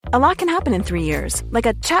A lot can happen in 3 years, like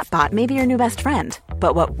a chatbot may be your new best friend.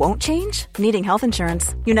 But what won't change? Needing health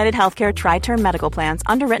insurance. United Healthcare Tri-Term Medical Plans,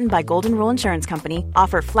 underwritten by Golden Rule Insurance Company,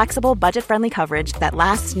 offer flexible, budget-friendly coverage that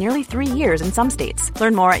lasts nearly 3 years in some states.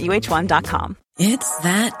 Learn more at uh1.com. It's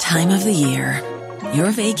that time of the year.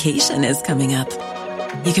 Your vacation is coming up.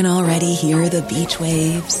 You can already hear the beach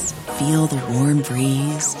waves, feel the warm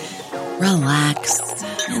breeze, relax,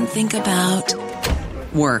 and think about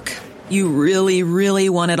work. You really, really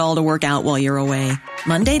want it all to work out while you're away.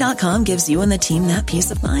 Monday.com gives you and the team that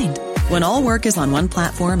peace of mind. When all work is on one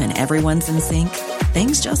platform and everyone's in sync,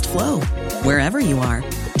 things just flow. Wherever you are,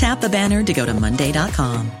 tap the banner to go to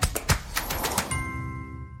Monday.com.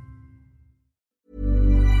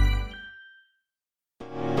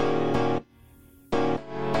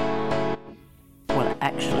 Well,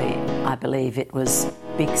 actually, I believe it was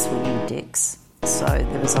big swinging dicks. So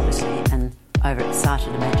there was obviously an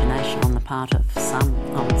overexcited imagination on the part of some,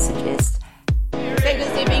 I would suggest.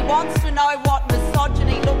 Because if he wants to know what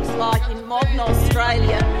misogyny looks like in modern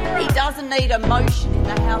Australia, he doesn't need a motion in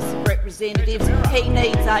the House of Representatives, he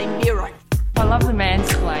needs a mirror. I love the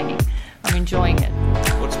mansplaining. I'm enjoying it.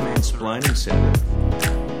 What's mansplaining, Senator?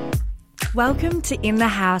 Welcome to In the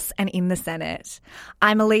House and in the Senate.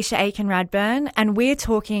 I'm Alicia Aiken-Radburn, and we're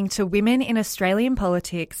talking to women in Australian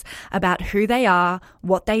politics about who they are,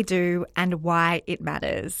 what they do, and why it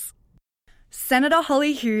matters. Senator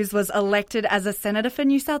Holly Hughes was elected as a Senator for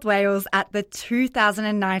New South Wales at the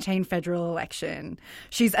 2019 federal election.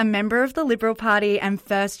 She's a member of the Liberal Party and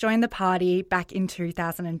first joined the party back in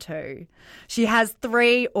 2002. She has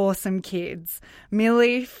 3 awesome kids,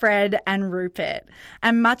 Millie, Fred and Rupert,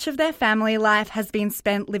 and much of their family life has been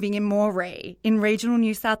spent living in Moree, in regional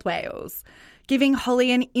New South Wales, giving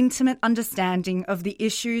Holly an intimate understanding of the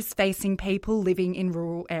issues facing people living in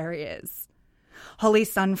rural areas.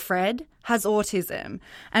 Holly's son Fred has autism,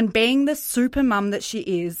 and being the super mum that she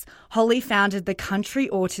is, Holly founded the Country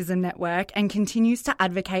Autism Network and continues to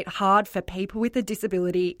advocate hard for people with a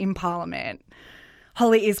disability in Parliament.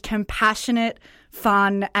 Holly is compassionate,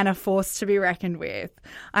 fun, and a force to be reckoned with.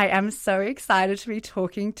 I am so excited to be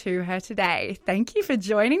talking to her today. Thank you for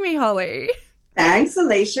joining me, Holly. Thanks,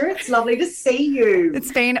 Alicia. It's lovely to see you.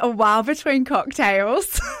 It's been a while between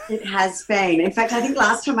cocktails. It has been. In fact, I think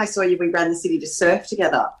last time I saw you, we ran the city to surf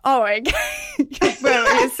together. Oh, okay.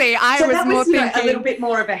 Well, you see, I was more thinking a little bit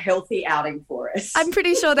more of a healthy outing for us. I'm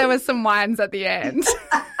pretty sure there was some wines at the end.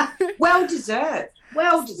 Well deserved.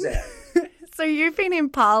 Well deserved. So you've been in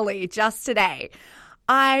Parley just today.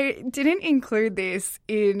 I didn't include this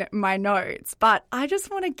in my notes, but I just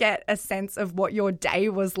want to get a sense of what your day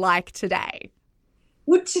was like today.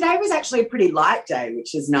 Well, today was actually a pretty light day,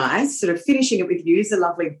 which is nice. Sort of finishing it with you is a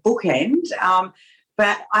lovely bookend.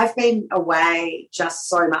 But I've been away just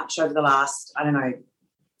so much over the last,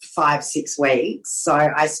 5-6 weeks. So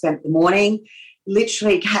I spent the morning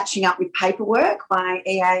literally catching up with paperwork. My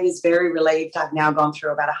EA is very relieved. I've now gone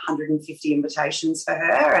through about 150 invitations for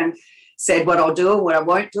her and said what I'll do and what I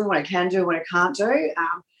won't do, what I can do and what I can't do,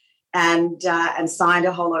 and signed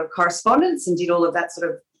a whole lot of correspondence and did all of that sort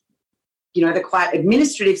of, the quite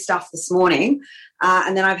administrative stuff this morning.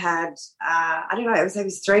 And then I've had, it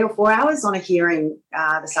was 3 or 4 hours on a hearing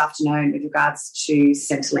this afternoon with regards to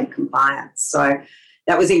Centrelink compliance. So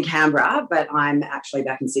that was in Canberra, but I'm actually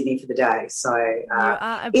back in Sydney for the day. So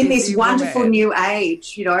in this wonderful new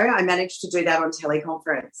age, I managed to do that on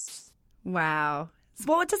teleconference. Wow. So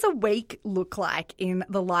what does a week look like in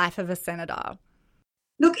the life of a senator?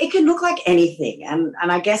 Look, it can look like anything. And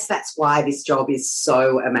I guess that's why this job is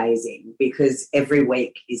so amazing, because every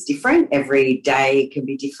week is different. Every day can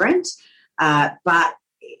be different. But,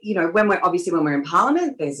 when we're in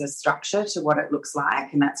Parliament, there's a structure to what it looks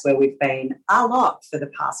like. And that's where we've been a lot for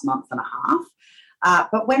the past month and a half.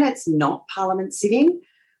 But when it's not Parliament sitting,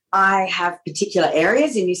 I have particular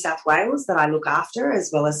areas in New South Wales that I look after,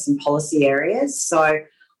 as well as some policy areas. So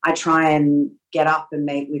I try and get up and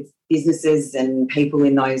meet with businesses and people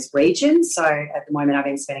in those regions. So at the moment, I've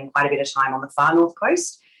been spending quite a bit of time on the far north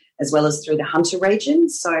coast, as well as through the Hunter region.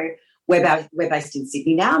 So we're based in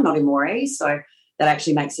Sydney now, not in Moree. So that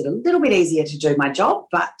actually makes it a little bit easier to do my job,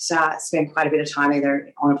 but spend quite a bit of time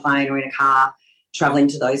either on a plane or in a car travelling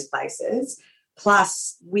to those places.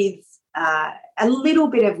 Plus, with a little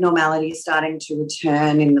bit of normality starting to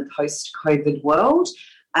return in the post-COVID world,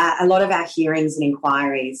 a lot of our hearings and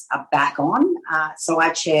inquiries are back on. So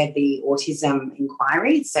I chaired the Autism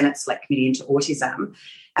Inquiry, Senate Select Committee into Autism,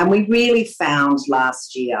 and we really found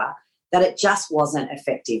last year that it just wasn't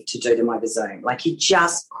effective to do them over Zoom. Like, you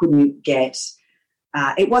just couldn't get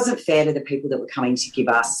it wasn't fair to the people that were coming to give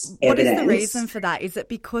us evidence. What is the reason for that? Is it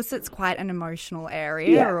because it's quite an emotional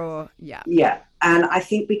area or? Yeah. And I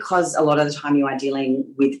think because a lot of the time you are dealing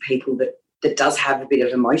with people that does have a bit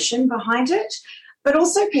of emotion behind it, but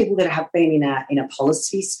also people that have been in a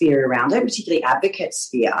policy sphere around it, particularly advocate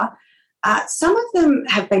sphere. Some of them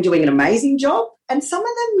have been doing an amazing job and some of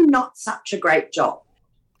them not such a great job.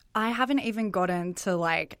 I haven't even gotten to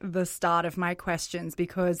like the start of my questions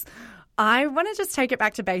because I want to just take it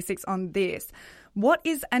back to basics on this. What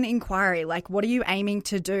is an inquiry? Like, what are you aiming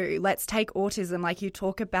to do? Let's take autism. Like you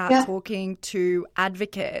talk about talking to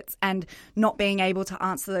advocates and not being able to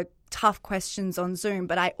answer the tough questions on Zoom.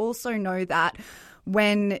 But I also know that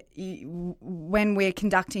when we're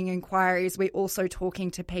conducting inquiries, we're also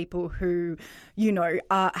talking to people who, you know,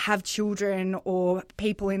 have children or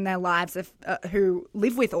people in their lives who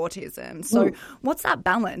live with autism. So what's that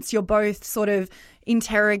balance? You're both sort of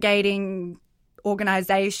interrogating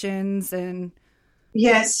organisations and...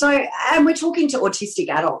 Yeah, and we're talking to autistic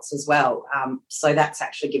adults as well. So that's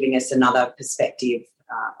actually giving us another perspective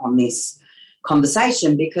on this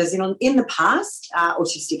conversation because in the past,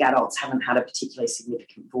 autistic adults haven't had a particularly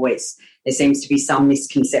significant voice. There seems to be some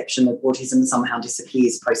misconception that autism somehow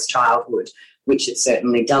disappears post-childhood, which it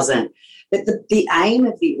certainly doesn't. But the aim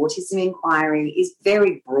of the autism inquiry is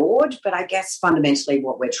very broad, but I guess fundamentally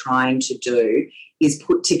what we're trying to do is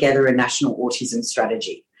put together a national autism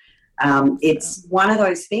strategy. It's one of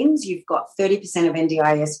those things. You've got 30% of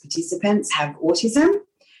NDIS participants have autism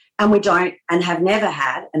and we don't and have never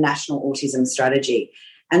had a national autism strategy.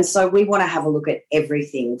 And so we want to have a look at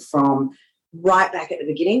everything from right back at the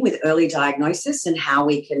beginning with early diagnosis and how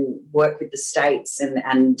we can work with the states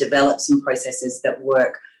and develop some processes that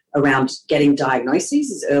work around getting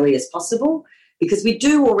diagnoses as early as possible because we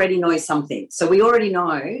do already know something. So we already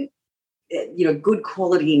know, good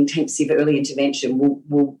quality intensive early intervention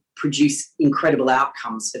will produce incredible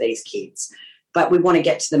outcomes for these kids. But we want to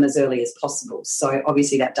get to them as early as possible. So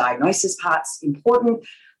obviously that diagnosis part's important.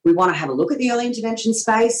 We want to have a look at the early intervention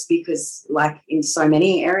space because like in so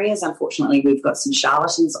many areas, unfortunately, we've got some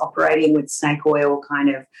charlatans operating with snake oil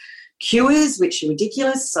kind of cures, which are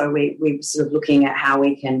ridiculous. So we're sort of looking at how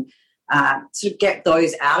we can sort of get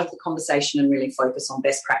those out of the conversation and really focus on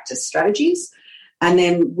best practice strategies. And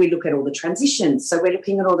then we look at all the transitions. So we're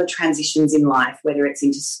looking at all the transitions in life, whether it's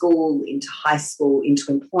into school, into high school,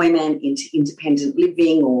 into employment, into independent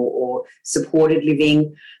living or supported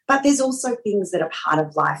living. But there's also things that are part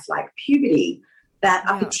of life like puberty that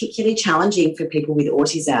are particularly challenging for people with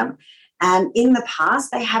autism. And in the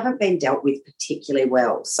past, they haven't been dealt with particularly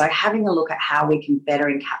well. So having a look at how we can better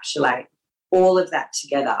encapsulate all of that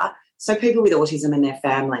together so people with autism and their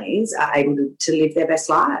families are able to live their best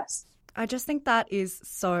lives. I just think that is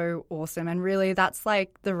so awesome. And really, that's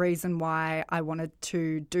like the reason why I wanted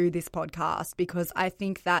to do this podcast, because I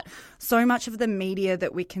think that so much of the media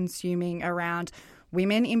that we're consuming around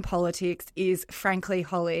women in politics is, frankly,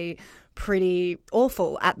 Holly, pretty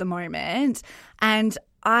awful at the moment. And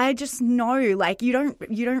I just know, like, you don't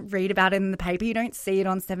read about it in the paper, you don't see it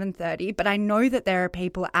on 7:30, but I know that there are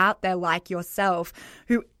people out there like yourself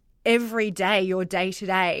who every day, your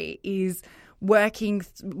day-to-day is working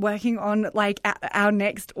on like our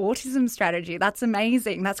next autism strategy. That's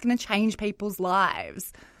amazing. That's going to change people's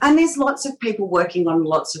lives. And there's lots of people working on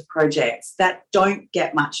lots of projects that don't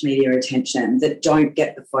get much media attention, that don't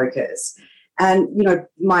get the focus. And,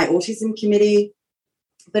 my autism committee,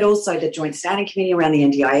 but also the Joint Standing Committee around the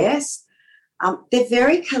NDIS, they're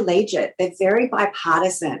very collegiate, they're very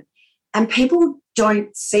bipartisan, and people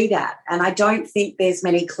don't see that. And I don't think there's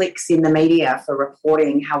many clicks in the media for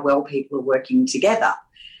reporting how well people are working together.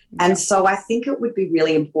 And so I think it would be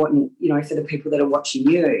really important, for the people that are watching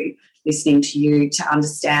you, listening to you, to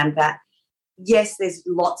understand that, yes, there's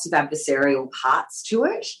lots of adversarial parts to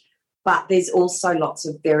it, but there's also lots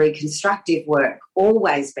of very constructive work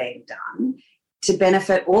always being done to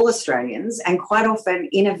benefit all Australians and quite often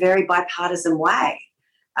in a very bipartisan way.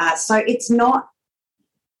 So it's not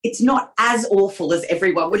as awful as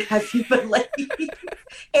everyone would have you believe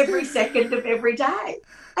every second of every day.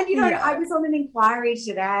 And, I was on an inquiry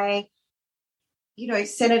today,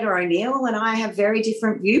 Senator O'Neill and I have very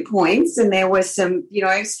different viewpoints and there were some,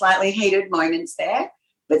 slightly heated moments there.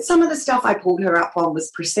 But some of the stuff I pulled her up on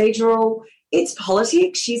was procedural. It's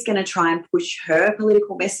politics. She's going to try and push her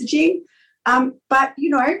political messaging. But,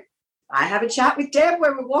 I have a chat with Deb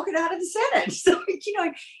when we're walking out of the Senate. So,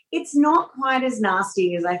 it's not quite as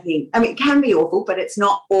nasty as I think. I mean, it can be awful, but it's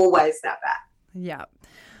not always that bad. Yeah.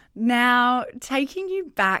 Now, taking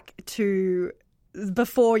you back to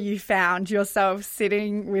before you found yourself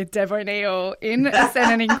sitting with Deb O'Neill in a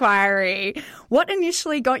Senate inquiry, what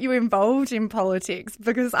initially got you involved in politics?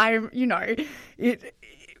 Because I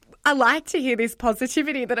like to hear this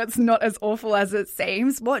positivity that it's not as awful as it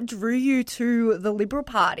seems. What drew you to the Liberal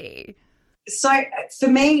Party? So for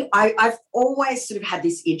me, I've always sort of had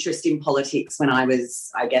this interest in politics when I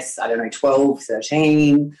was, 12,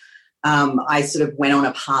 13. I sort of went on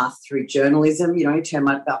a path through journalism, turned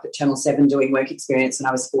up at Channel 7 doing work experience when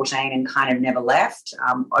I was 14 and kind of never left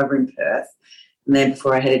over in Perth. And then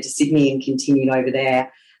before I headed to Sydney and continued over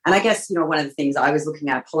there. And I guess, one of the things I was looking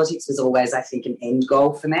at, politics was always, I think, an end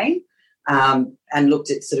goal for me, and looked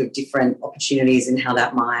at sort of different opportunities and how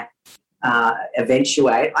that might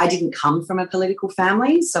eventuate. I didn't come from a political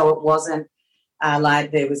family, so it wasn't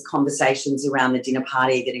like there was conversations around the dinner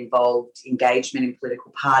party that involved engagement in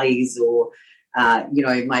political parties or,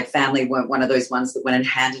 my family weren't one of those ones that went and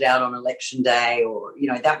handed out on election day or,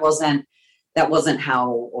 that wasn't how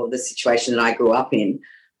or the situation that I grew up in.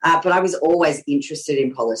 But I was always interested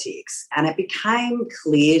in politics, and it became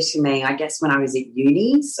clear to me, I guess, when I was at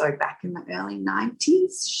uni, so back in the early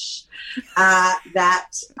 90s, that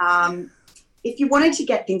if you wanted to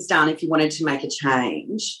get things done, if you wanted to make a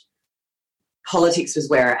change, politics was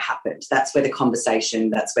where it happened. That's where the conversation,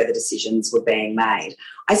 that's where the decisions were being made.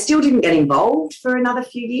 I still didn't get involved for another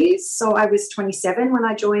few years, so I was 27 when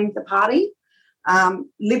I joined the party.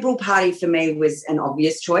 Liberal Party for me was an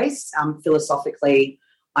obvious choice. Philosophically,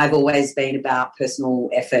 I've always been about personal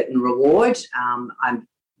effort and reward. I'm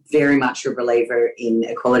very much a believer in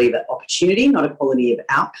equality of opportunity, not equality of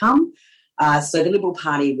outcome. So the Liberal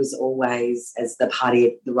Party was always, as the party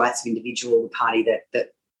of the rights of individual, the party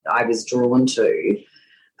that I was drawn to.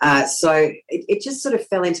 So it just sort of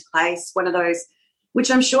fell into place, one of those, which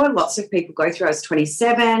I'm sure lots of people go through. I was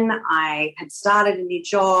 27. I had started a new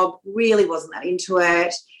job, really wasn't that into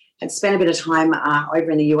it. Had spent a bit of time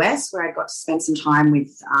over in the US where I got to spend some time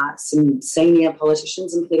with some senior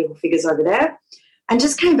politicians and political figures over there, and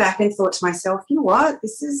just came back and thought to myself, you know what,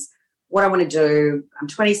 this is what I want to do. I'm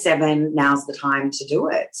 27, now's the time to do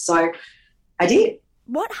it. So I did.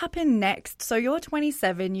 What happened next? So you're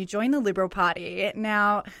 27, you join the Liberal Party.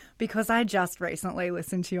 Now, because I just recently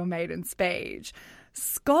listened to your maiden speech,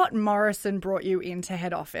 Scott Morrison brought you into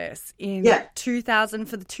head office in 2000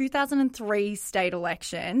 for the 2003 state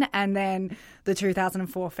election and then the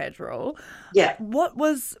 2004 federal. Yeah. What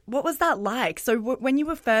was that like? So when you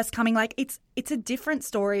were first coming, like it's a different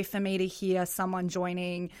story for me to hear someone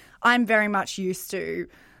joining. I'm very much used to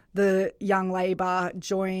the Young Libs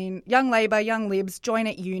join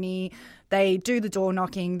at uni. They do the door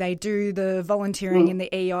knocking, they do the volunteering in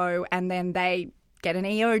the EO, and then they get an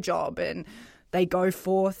EO job and they go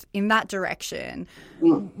forth in that direction.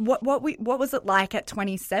 What was it like at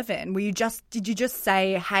 27? Did you just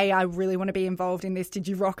say, hey, I really want to be involved in this? Did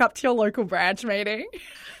you rock up to your local branch meeting?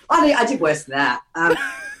 I did worse than that.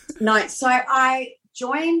 No, so I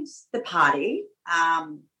joined the party.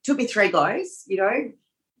 Took me 3 goes,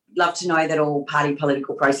 Love to know that all party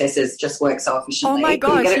political processes just work so efficiently. Oh my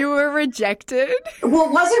gosh, you were rejected? Well,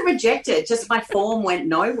 it wasn't rejected, just my form went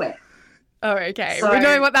nowhere. Oh, okay. So, we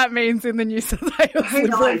know what that means in the New South Wales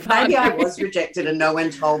Liberal Party. Maybe I was rejected and no one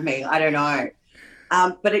told me. I don't know.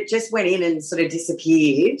 But it just went in and sort of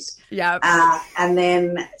disappeared. Yeah. And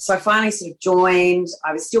then, so I finally sort of joined.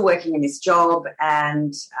 I was still working in this job,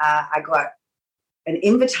 and I got an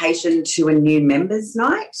invitation to a new members'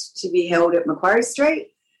 night to be held at Macquarie Street.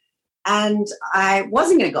 And I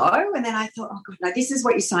wasn't going to go. And then I thought, oh, God, no, this is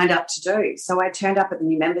what you signed up to do. So I turned up at the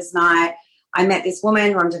new members' night. I met this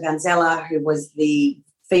woman, Rhonda Van Zeller, who was the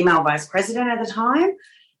female vice president at the time,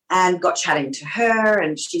 and got chatting to her.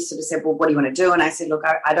 And she sort of said, well, what do you want to do? And I said, look,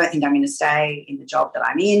 I don't think I'm going to stay in the job that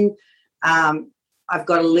I'm in. I've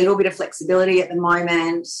got a little bit of flexibility at the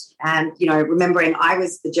moment. And, remembering I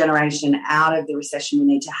was the generation out of the recession we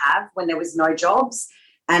need to have when there was no jobs.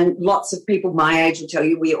 And lots of people my age will tell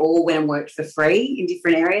you we all went and worked for free in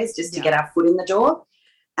different areas just to get our foot in the door.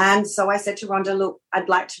 And so I said to Rhonda, look, I'd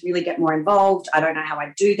like to really get more involved. I don't know how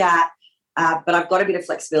I do that, but I've got a bit of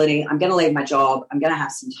flexibility. I'm going to leave my job. I'm going to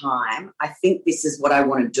have some time. I think this is what I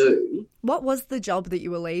want to do. What was the job that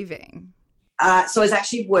you were leaving? So I was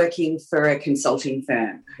actually working for a consulting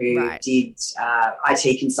firm who did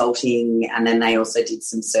IT consulting, and then they also did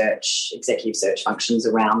some executive search functions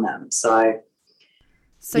around them. So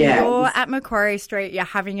you're at Macquarie Street, you're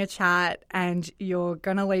having a chat, and you're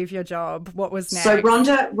going to leave your job. What was next? So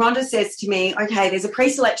Rhonda says to me, okay, there's a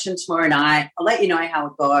pre-selection tomorrow night. I'll let you know how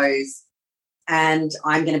it goes, and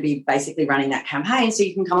I'm going to be basically running that campaign so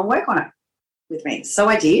you can come and work on it with me. So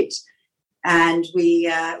I did, and we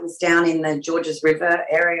was down in the Georges River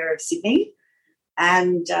area of Sydney,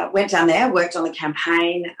 and went down there, worked on the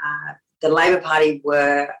campaign. The Labor Party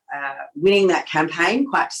were winning that campaign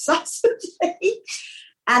quite decisively.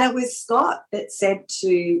 And it was Scott that said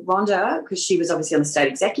to Rhonda, because she was obviously on the state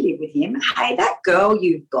executive with him, hey, that girl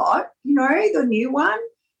you've got, the new one,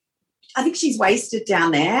 I think she's wasted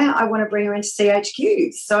down there. I want to bring her into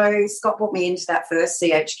CHQ. So Scott brought me into that first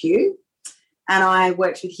CHQ, and I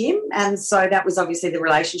worked with him. And so that was obviously the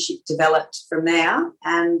relationship developed from there.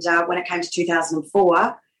 And when it came to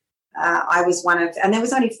 2004, I was one of, and there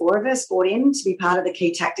was only 4 of us brought in to be part of the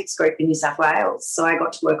key tactics group in New South Wales. So I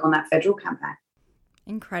got to work on that federal campaign.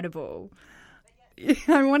 Incredible.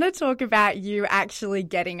 I want to talk about you actually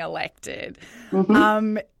getting elected.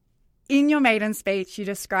 Mm-hmm. In your maiden speech, you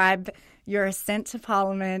describe your ascent to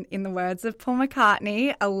Parliament, in the words of Paul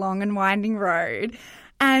McCartney, a long and winding road.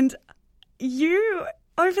 And you,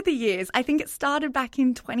 over the years, I think it started back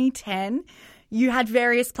in 2010, you had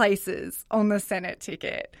various places on the Senate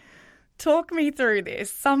ticket. Talk me through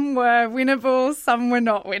this. Some were winnable, some were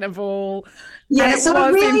not winnable. Yeah, and so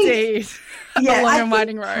it was really, indeed a long and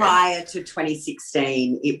winding road. Prior to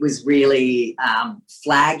 2016, it was really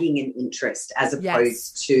flagging an interest as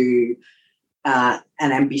opposed to an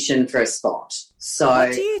ambition for a spot. So,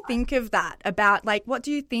 what do you think of that? About what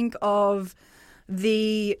do you think of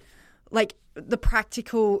the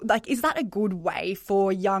practical, is that a good way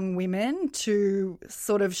for young women to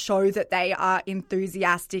sort of show that they are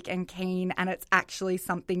enthusiastic and keen and it's actually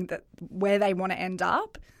something that where they want to end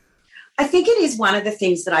up? I think it is one of the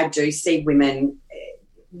things that I do see women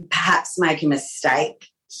perhaps make a mistake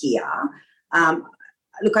here.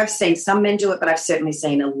 Look, I've seen some men do it, but I've certainly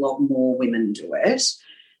seen a lot more women do it.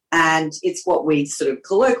 And it's what we sort of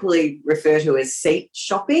colloquially refer to as seat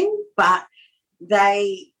shopping, but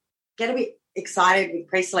they get a bit excited with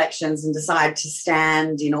pre-selections and decide to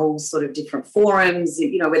stand in all sort of different forums,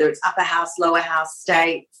 whether it's upper house, lower house,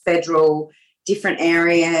 state, federal, different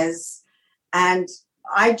areas. And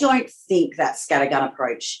I don't think that scattergun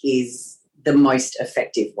approach is the most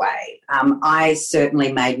effective way. I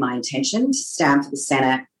certainly made my intention to stand for the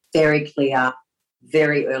Senate very clear,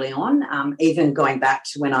 very early on, even going back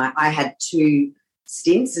to when I had 2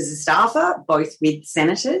 stints as a staffer, both with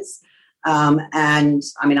senators. And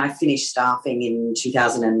I finished staffing in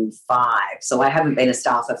 2005, so I haven't been a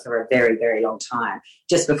staffer for a very, very long time,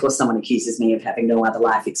 just before someone accuses me of having no other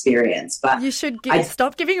life experience. But you should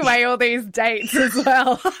stop giving away all these dates as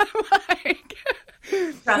well.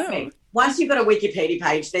 Trust me, once you've got a Wikipedia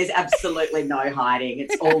page, there's absolutely no hiding.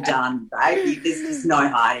 It's all done, babe. There's just no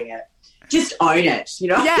hiding it. Just own it,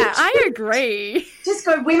 Yeah, I agree. Just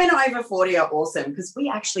go, women over 40 are awesome because we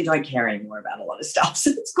actually don't care anymore about a lot of stuff.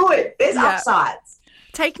 So it's good. There's upsides.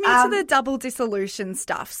 Take me to the double dissolution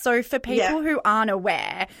stuff. So for people who aren't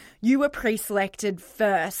aware, you were pre-selected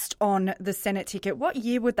first on the Senate ticket. What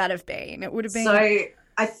year would that have been? It would have been... So,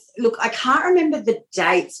 I can't remember the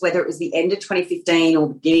dates, whether it was the end of 2015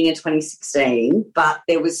 or beginning of 2016, but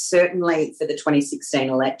there was certainly for the 2016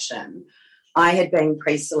 election, I had been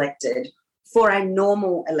pre-selected for a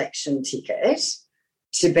normal election ticket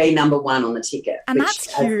to be number 1 on the ticket. And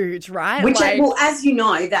that's huge, right? Well, as you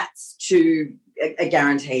know, that's to a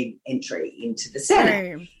guaranteed entry into the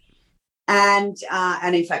Senate. And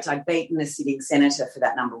in fact, I'd beaten the sitting senator for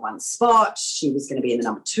that number 1 spot. She was going to be in the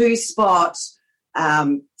number 2 spot.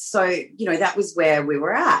 So, that was where we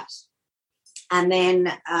were at. And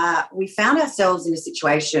then we found ourselves in a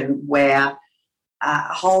situation where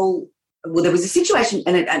there was a situation,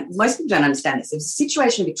 and most people don't understand this, there was a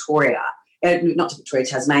situation in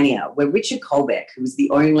Tasmania, where Richard Colbeck, who was the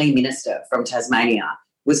only minister from Tasmania,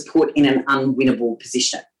 was put in an unwinnable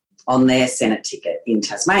position on their Senate ticket in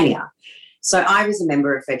Tasmania. So I was a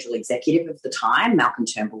member of federal executive at the time. Malcolm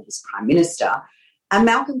Turnbull was Prime Minister. And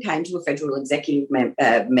Malcolm came to a federal executive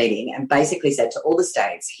meeting and basically said to all the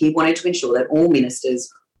states he wanted to ensure that all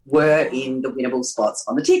ministers were in the winnable spots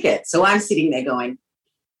on the ticket. So I'm sitting there going,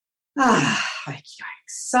 okay.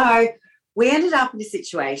 So we ended up in a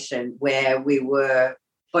situation where we were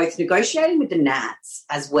both negotiating with the Nats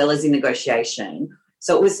as well as in negotiation.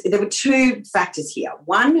 So there were 2 factors here.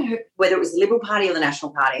 One, whether it was the Liberal Party or the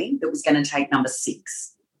National Party that was going to take number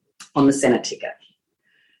 6 on the Senate ticket.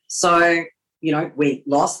 So, we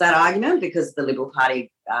lost that argument because the Liberal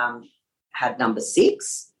Party had number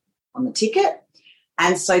 6 on the ticket.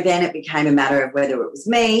 And so then it became a matter of whether it was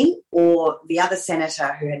me or the other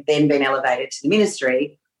senator who had then been elevated to the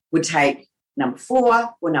ministry would take number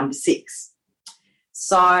 4 or number 6.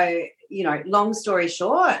 So, long story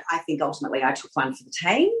short, I think ultimately I took one for the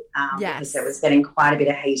team because there was getting quite a bit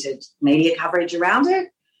of heated media coverage around it.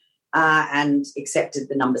 and accepted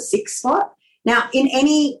the number 6 spot. Now, in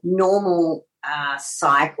any normal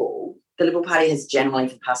cycle, the Liberal Party has generally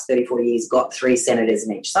for the past 30, 40 years got 3 senators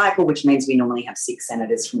in each cycle, which means we normally have 6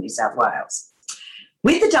 senators from New South Wales.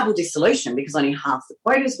 With the double dissolution, because only half the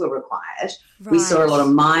quotas were required, we saw a lot of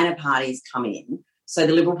minor parties come in. So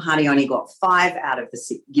the Liberal Party only got 5 out of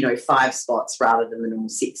the 5 spots rather than the normal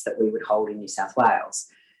 6 that we would hold in New South Wales.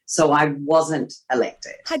 So I wasn't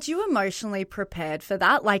elected. Had you emotionally prepared for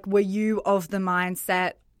that? Like, were you of the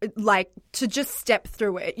mindset, like, to just step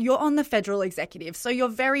through it? You're on the federal executive, so you're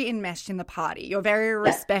very enmeshed in the party. You're very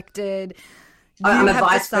respected. I'm a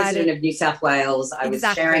vice president of New South Wales. I was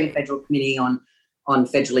chairing a federal committee on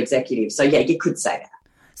federal executive. So, yeah, you could say that.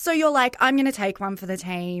 So you're like, I'm going to take one for the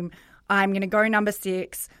team. I'm going to go number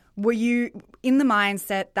 6. Were you in the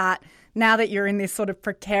mindset that now that you're in this sort of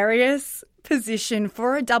precarious position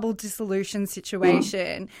for a double dissolution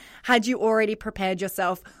situation, had you already prepared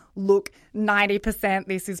yourself, look, 90%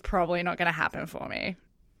 this is probably not going to happen for me?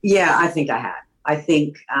 Yeah, I think I had. I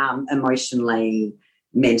think emotionally,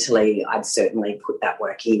 mentally, I'd certainly put that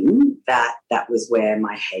work in. That was where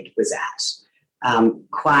my head was at.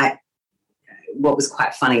 What was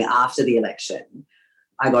quite funny after the election,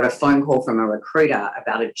 I got a phone call from a recruiter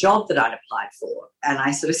about a job that I'd applied for. And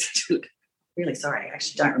I sort of said, really sorry, I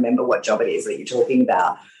actually don't remember what job it is that you're talking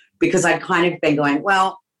about, because I'd kind of been going,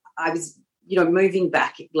 well, I was, moving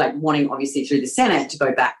back, like wanting obviously through the Senate to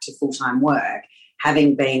go back to full-time work,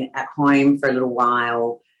 having been at home for a little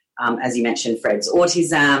while. As you mentioned, Fred's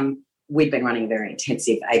autism. We'd been running a very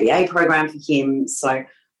intensive ABA program for him.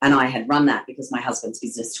 And I had run that because my husband's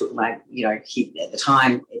business took at the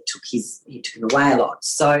time, he took him away a lot.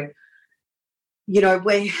 So,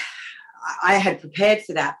 I had prepared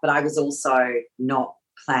for that, but I was also not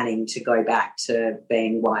planning to go back to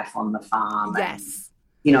being wife on the farm. Yes.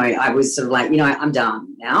 And, I was sort of like, I'm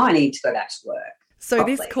done now. I need to go back to work. So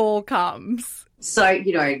properly. This call comes. So,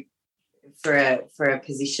 for a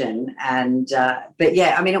position and, but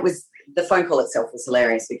yeah, I mean, the phone call itself was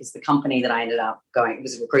hilarious because the company that I ended up going, it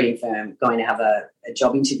was a recruiting firm, going to have a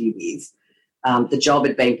job interview with, the job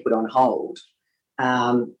had been put on hold.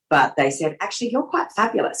 But they said, actually, you're quite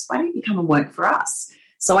fabulous. Why don't you come and work for us?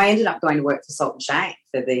 So I ended up going to work for Salt and Shane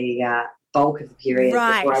for the bulk of the period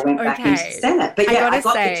before I went back into the Senate. But yeah, I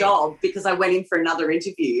got the job because I went in for another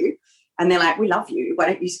interview. And they're like, we love you. Why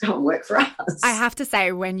don't you just come and work for us? I have to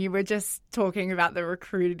say, when you were just talking about the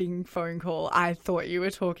recruiting phone call, I thought you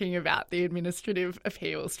were talking about the Administrative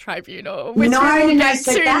Appeals Tribunal. Which no.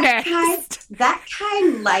 So that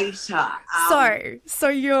came later.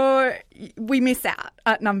 We miss out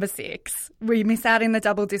at number 6. We miss out in the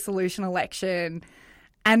double dissolution election.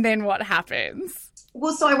 And then what happens?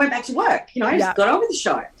 Well, so I went back to work. I just got on with the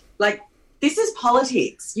show. Like, this is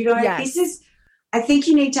politics. This is... I think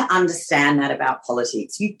you need to understand that about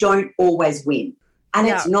politics. You don't always win, and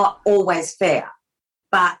it's not always fair,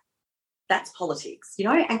 but that's politics,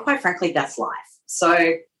 and quite frankly, that's life.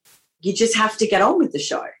 So you just have to get on with the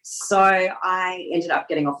show. So I ended up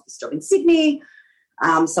getting off this job in Sydney.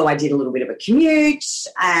 So I did a little bit of a commute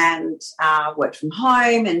and worked from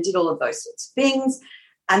home and did all of those sorts of things.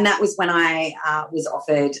 And that was when I was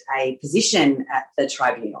offered a position at the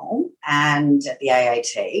tribunal and at the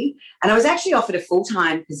AAT. And I was actually offered a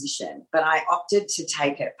full-time position, but I opted to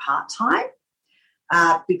take it part-time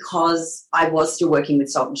because I was still working with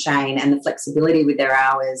Salt and Shane, and the flexibility with their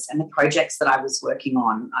hours and the projects that I was working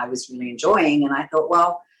on I was really enjoying. And I thought,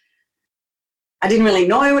 well, I didn't really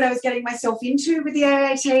know what I was getting myself into with the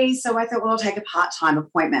AAT, so I thought, well, I'll take a part-time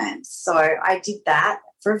appointment. So I did that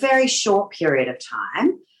for a very short period of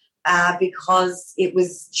time because it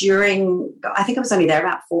was I think I was only there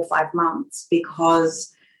about 4 or 5 months,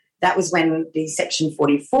 because that was when the Section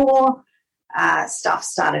 44 stuff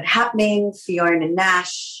started happening. Fiona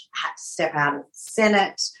Nash had to step out of the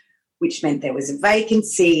Senate, which meant there was a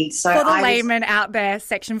vacancy. So for the layman out there,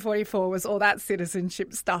 Section 44 was all that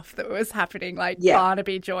citizenship stuff that was happening, like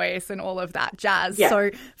Barnaby Joyce and all of that jazz. Yeah.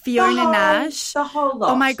 So Fiona Nash. The whole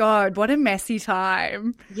lot. Oh, my God, what a messy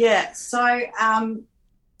time. Yeah, so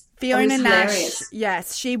Fiona Nash,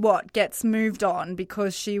 yes, she gets moved on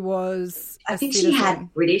because she was I think citizen. She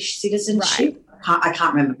had British citizenship. Right. I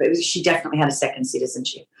can't remember, but she definitely had a second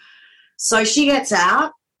citizenship. So she gets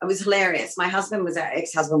out. It was hilarious. My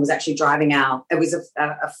ex-husband was actually driving out. It was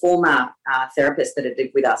a former therapist that had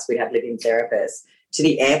lived with us. We had live-in therapists to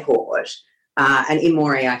the airport. And in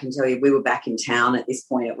Moree, I can tell you, we were back in town at this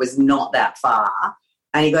point. It was not that far.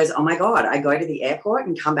 And he goes, oh, my God, I go to the airport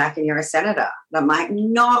and come back and you're a senator. And I'm like,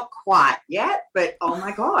 not quite yet, but, oh,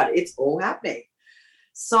 my God, it's all happening.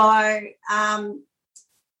 So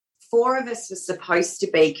 4 of us were supposed to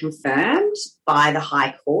be confirmed by the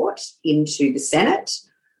High Court into the Senate.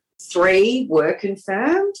 3 were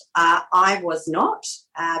confirmed. I was not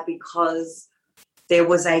because there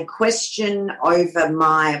was a question over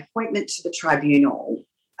my appointment to the tribunal,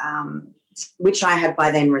 which I had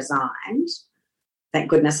by then resigned. Thank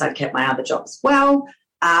goodness I'd kept my other job as well,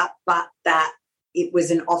 but that it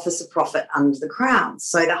was an office of profit under the Crown.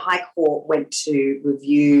 So the High Court went to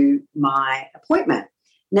review my appointment.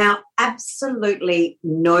 Now, absolutely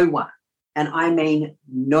no one, and I mean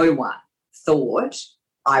no one, thought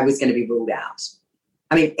I was going to be ruled out.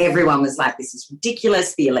 I mean, everyone was like, this is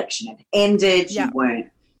ridiculous. The election had ended. Yeah.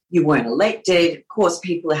 You weren't elected. Of course,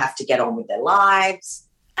 people have to get on with their lives.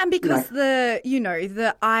 And because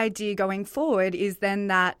the idea going forward is then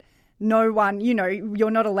that no one, you're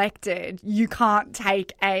not elected, you can't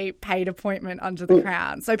take a paid appointment under the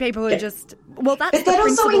Crown. So people are just, well, that's But that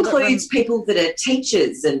also includes people that are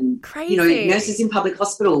teachers and, crazy. Nurses in public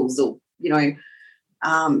hospitals or,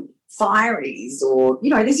 fireys or,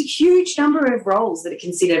 there's a huge number of roles that are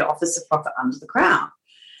considered office of profit under the Crown.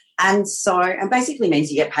 And basically means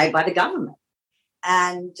you get paid by the government.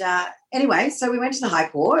 And anyway, so we went to the High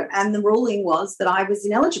Court and the ruling was that I was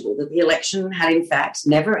ineligible, that the election had in fact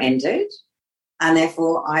never ended and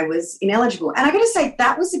therefore I was ineligible. And I've got to say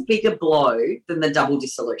that was a bigger blow than the double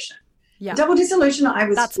dissolution. Yeah. The double dissolution I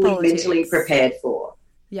was fully mentally prepared for.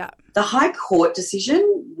 Yeah. The High Court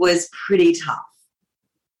decision was pretty tough.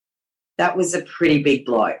 That was a pretty big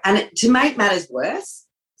blow. And to make matters worse,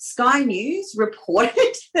 Sky News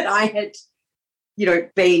reported that I had,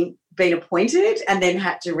 been appointed and then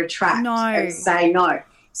had to retract and say no.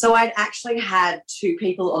 So I'd actually had 2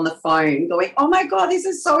 people on the phone going, oh, my God, this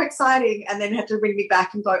is so exciting, and then had to ring me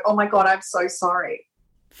back and go, oh, my God, I'm so sorry.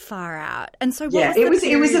 Far out. And so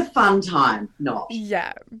it was a fun time, not.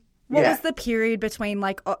 Yeah. What was the period between,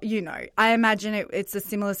 I imagine it's a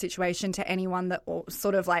similar situation to anyone that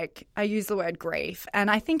sort of I use the word grief, and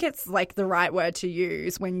I think it's the right word to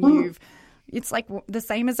use when it's the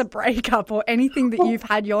same as a breakup or anything that you've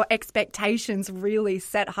had your expectations really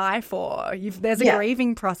set high for. There's a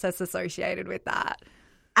grieving process associated with that.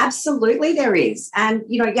 Absolutely there is. And,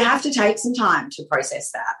 you have to take some time to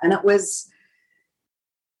process that. And it was,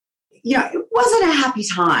 it wasn't a happy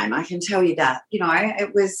time, I can tell you that.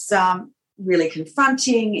 It was really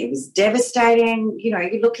confronting. It was devastating.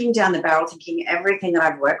 You're looking down the barrel thinking everything that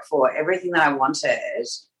I've worked for, everything that I wanted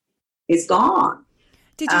is gone.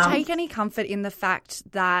 Did you take any comfort in the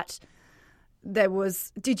fact that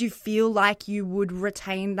did you feel like you would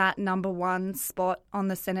retain that number 1 spot on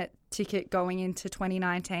the Senate ticket going into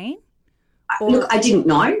 2019? Look, I didn't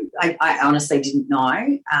know. I honestly didn't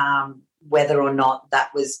know whether or not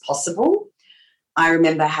that was possible. I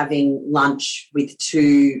remember having lunch with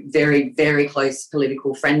 2 very, very close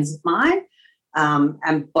political friends of mine,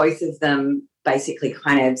 and both of them basically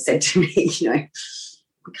kind of said to me,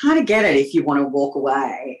 we kind of get it if you want to walk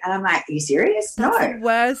away. And I'm like, are you serious? That's the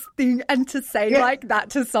worst thing. And to say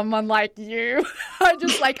that to someone like you, I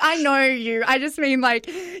just I know you. I just mean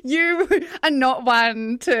you are not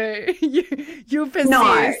one to, you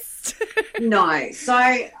persist. No. So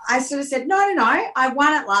I sort of said, no. I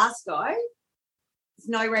won it last go. There's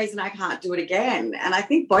no reason I can't do it again. And I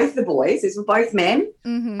think both the boys, these were both men,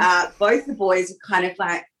 both the boys were kind of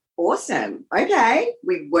awesome. Okay.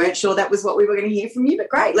 We weren't sure that was what we were going to hear from you, but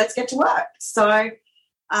great. Let's get to work. So,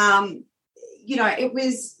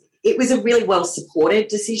 it was a really well-supported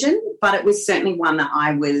decision, but it was certainly one that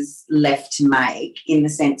I was left to make in the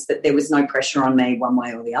sense that there was no pressure on me one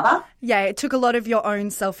way or the other. Yeah. It took a lot of your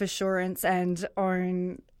own self-assurance and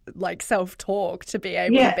own self-talk to be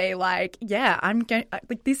able to be I'm going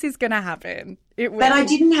this is going to happen. But I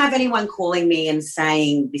didn't have anyone calling me and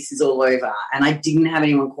saying this is all over, and I didn't have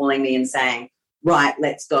anyone calling me and saying, right,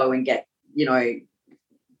 let's go and get,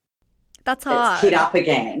 that's hard. Let's hit up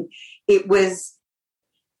again. It was,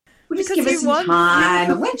 we'll just give her some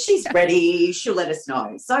time, and when she's ready, she'll let us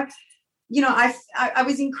know. So, I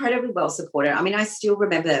was incredibly well supported. I mean, I still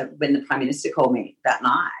remember when the Prime Minister called me that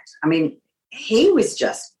night. I mean, he was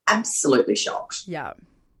just absolutely shocked. Yeah.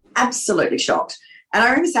 Absolutely shocked. And I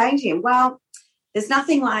remember saying to him, well, there's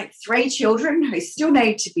nothing like 3 children who still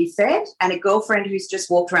need to be fed and a girlfriend who's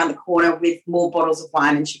just walked around the corner with more bottles of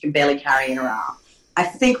wine and she can barely carry in her arm. I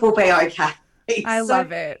think we'll be okay. I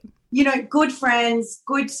love it. Good friends,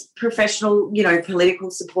 good professional,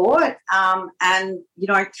 political support, and,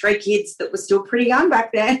 3 kids that were still pretty young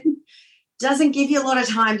back then doesn't give you a lot of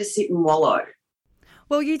time to sit and wallow.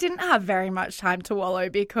 Well, you didn't have very much time to wallow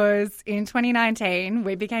because in 2019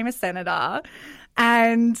 we became a senator,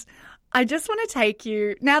 and I just want to take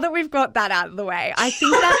you, now that we've got that out of the way, I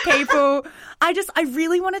think that people, I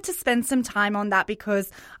really wanted to spend some time on that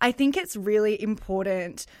because I think it's really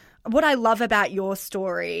important. What I love about your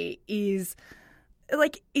story is,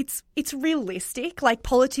 like, it's realistic. Like,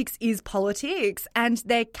 politics is politics, and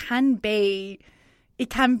it can be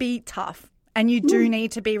tough, and you do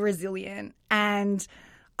need to be resilient. And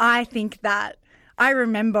I think that I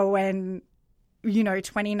remember when,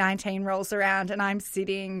 2019 rolls around and I'm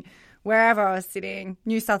sitting wherever I was sitting,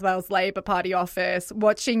 New South Wales Labor Party office,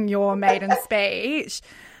 watching your maiden speech,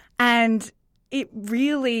 and it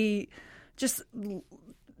really just,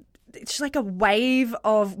 it's like a wave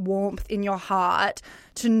of warmth in your heart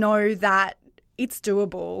to know that it's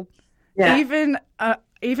doable, even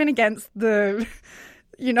against the,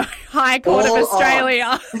 High Court of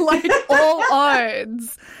Australia, like all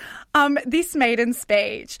odds. This maiden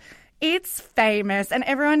speech, it's famous, and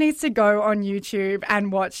everyone needs to go on YouTube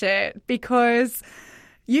and watch it because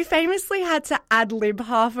you famously had to ad-lib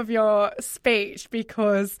half of your speech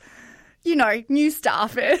because, new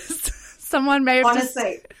staffers. Someone may have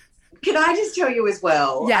honestly. Can I just tell you as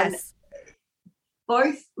well? Yes.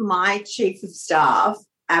 Both my chief of staff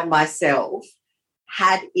and myself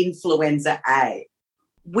had influenza A.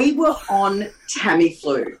 We were on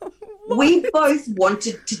Tamiflu. We both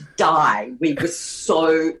wanted to die. We were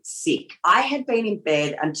so sick. I had been in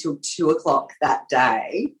bed until 2:00 that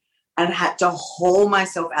day and had to haul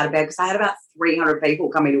myself out of bed because I had about 300 people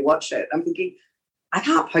coming to watch it. I'm thinking, I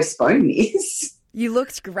can't postpone this. You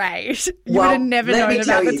looked great. You would have never known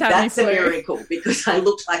about the Tamiflu. That's a miracle because I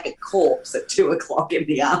looked like a corpse at 2:00 in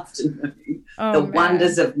the afternoon.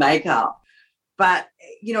 Wonders of makeup. But,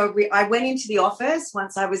 I went into the office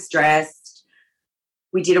once I was dressed.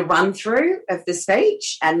 We did a run-through of the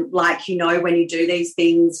speech. And like, when you do these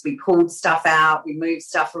things, we pulled stuff out, we moved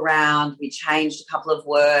stuff around, we changed a couple of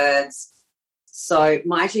words. So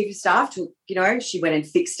my chief of staff took, she went and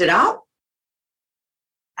fixed it up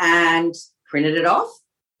and printed it off,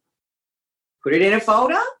 put it in a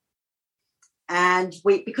folder, and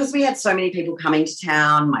because we had so many people coming to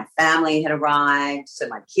town, my family had arrived, so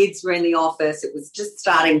my kids were in the office. It was just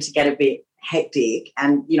starting to get a bit hectic,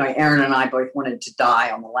 and, Erin and I both wanted to die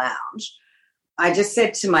on the lounge. I just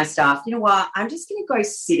said to my staff, you know what, I'm just going to go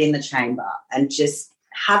sit in the chamber and just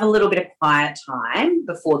have a little bit of quiet time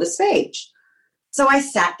before the speech. So I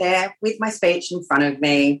sat there with my speech in front of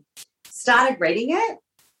me, started reading it,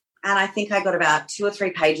 and I think I got about 2 or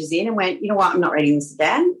 3 pages in and went, you know what, I'm not reading this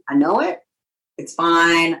again. I know it. It's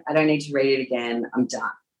fine. I don't need to read it again. I'm done.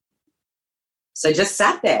 So just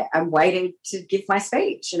sat there and waited to give my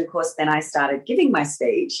speech. And, of course, then I started giving my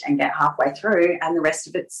speech and get halfway through and the rest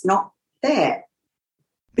of it's not there.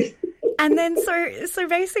 And then so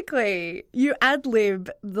basically you ad-lib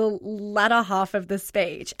the latter half of the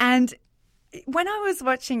speech. And when I was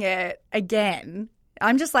watching it again,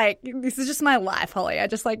 I'm just like, this is just my life, Holly. I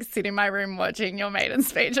just sit in my room watching your maiden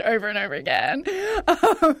speech over and over again.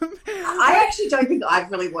 I actually don't think I've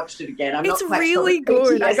really watched it again. It's really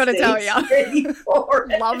good, I got to tell you.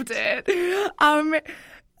 Loved it.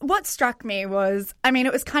 What struck me was,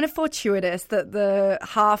 it was kind of fortuitous that the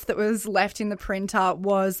half that was left in the printer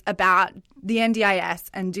was about the NDIS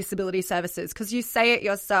and disability services, because you say it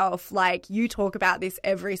yourself, you talk about this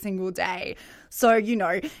every single day. So,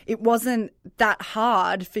 it wasn't that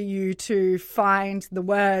hard for you to find the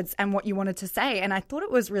words and what you wanted to say. And I thought it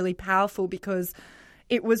was really powerful because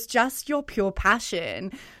it was just your pure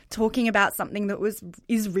passion talking about something that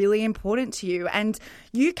is really important to you. And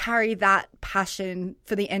you carry that passion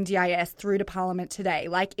for the NDIS through to Parliament today.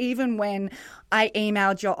 Even when I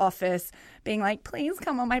emailed your office being like, please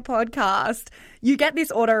come on my podcast, you get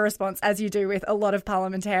this auto response, as you do with a lot of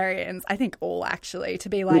parliamentarians, I think all actually, to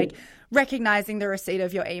be recognizing the receipt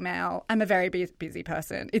of your email. I'm a very busy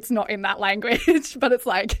person. It's not in that language, but it's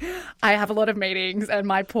I have a lot of meetings and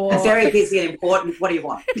my poor... Very busy and important. What do you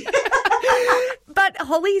want? But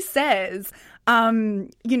Holly says,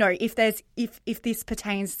 if this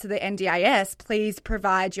pertains to the NDIS, please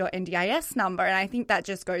provide your NDIS number. And I think that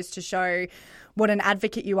just goes to show what an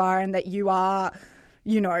advocate you are and that you are,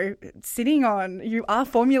 you are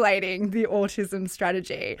formulating the autism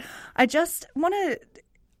strategy. I just want to,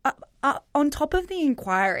 on top of the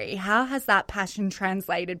inquiry, how has that passion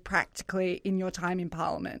translated practically in your time in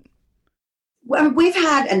Parliament? Well, we've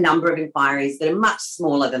had a number of inquiries that are much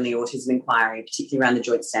smaller than the autism inquiry, particularly around the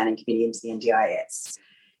Joint Standing Committee into the NDIS.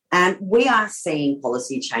 And we are seeing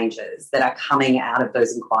policy changes that are coming out of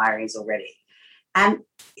those inquiries already. And,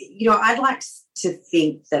 I'd like to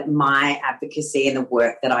think that my advocacy and the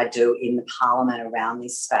work that I do in the Parliament around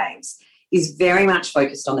this space is very much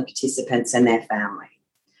focused on the participants and their family.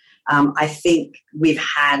 I think we've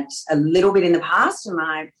had a little bit in the past, and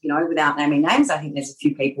without naming names, I think there's a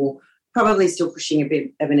few people probably still pushing a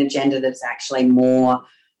bit of an agenda that's actually more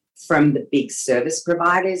from the big service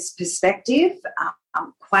providers' perspective.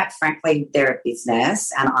 Quite frankly, they're a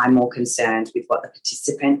business, and I'm more concerned with what the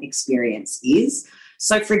participant experience is.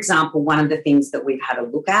 So, for example, one of the things that we've had a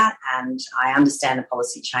look at, and I understand the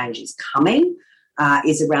policy change is coming,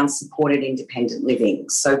 is around supported independent living.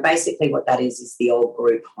 So basically what that is the old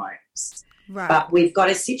group homes. Right. But we've got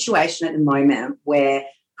a situation at the moment where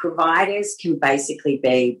providers can basically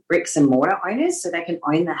be bricks and mortar owners, so they can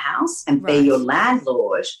own the house and be your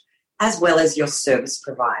landlord as well as your service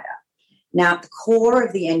provider. Now, the core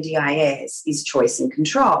of the NDIS is choice and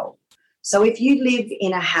control. So if you live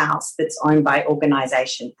in a house that's owned by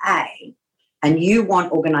organisation A and you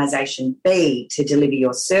want organisation B to deliver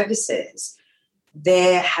your services,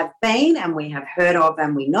 there have been, and we have heard of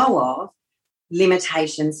and we know of,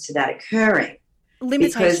 limitations to that occurring.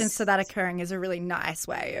 Limitations to that occurring is a really nice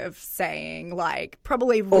way of saying, like,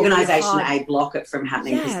 probably really Organisation hard. A block it from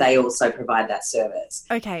happening because they also provide that service.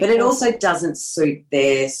 Okay. But it also doesn't suit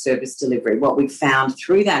their service delivery. What we found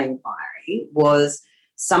through that inquiry was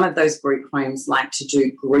some of those group homes like to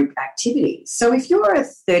do group activities. So if you're a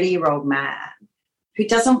 30-year-old man who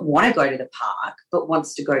doesn't want to go to the park but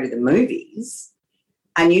wants to go to the movies,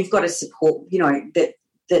 and you've got to support,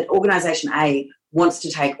 that organisation A wants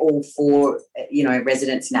to take all 4,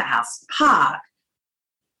 residents in that house to the park.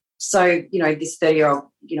 So, this 30-year-old,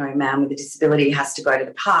 man with a disability has to go to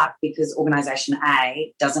the park because organisation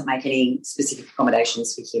A doesn't make any specific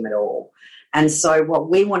accommodations for him at all. And so what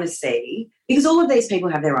we want to see, because all of these people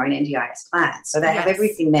have their own NDIS plans, so they have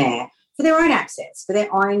everything there for their own access, for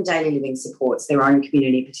their own daily living supports, their own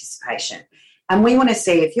community participation. And we want to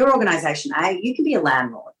see if you're organisation A, you can be a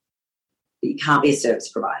landlord, but you can't be a service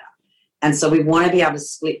provider. And so we want to be able to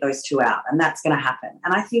split those two out, and that's going to happen.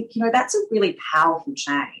 And I think, that's a really powerful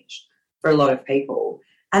change for a lot of people.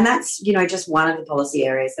 And that's, just one of the policy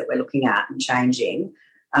areas that we're looking at and changing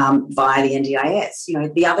via the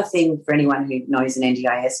NDIS. The other thing for anyone who knows an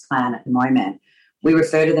NDIS plan at the moment, we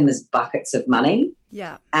refer to them as buckets of money.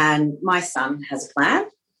 Yeah. And my son has a plan,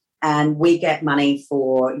 and we get money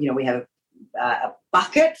for, we have a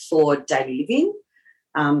bucket for daily living.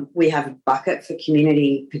 We have a bucket for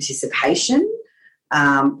community participation.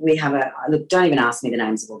 We have don't even ask me the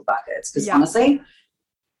names of all the buckets because honestly,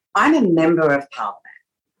 I'm a member of Parliament,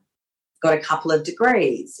 got a couple of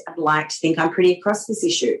degrees. I'd like to think I'm pretty across this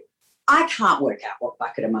issue. I can't work out what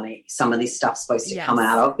bucket of money some of this stuff's supposed to come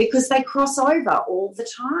out of because they cross over all the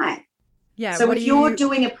time. Yeah. So if you're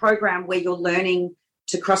doing a program where you're learning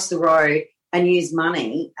to cross the road and use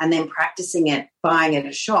money and then practicing it, buying at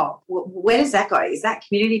a shop, where does that go? Is that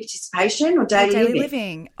community participation or daily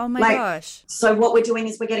living? Oh, my gosh. So what we're doing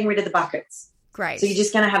is we're getting rid of the buckets. Great. So you're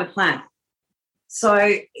just going to have a plan.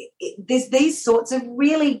 So there's these sorts of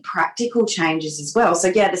really practical changes as well.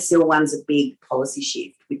 So, the SIL one's a big policy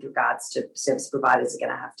shift with regards to service providers are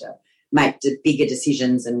going to have to make bigger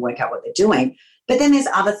decisions and work out what they're doing. But then there's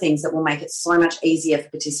other things that will make it so much easier for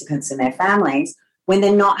participants and their families when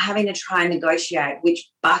they're not having to try and negotiate which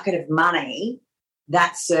bucket of money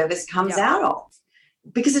that service comes out of.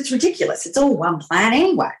 Because it's ridiculous. It's all one plan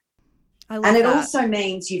anyway. And it also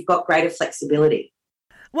means you've got greater flexibility.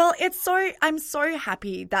 Well, I'm so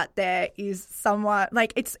happy that there is someone,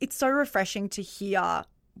 like, it's so refreshing to hear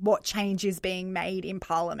what change is being made in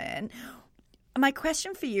Parliament. My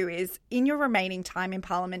question for you is, in your remaining time in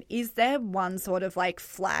Parliament, is there one sort of like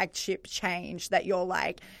flagship change that you're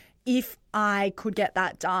like, if I could get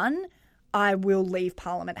that done, I will leave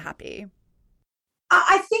Parliament happy?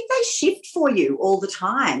 I think they shift for you all the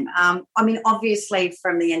time. Obviously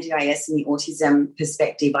from the NDIS and the autism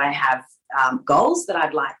perspective, I have goals that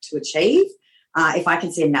I'd like to achieve. If I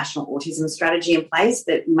can see a national autism strategy in place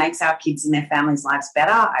that makes our kids and their families' lives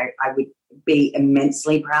better, I would be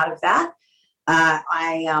immensely proud of that.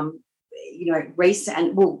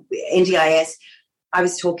 NDIS, I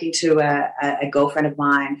was talking to a girlfriend of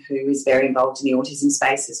mine who is very involved in the autism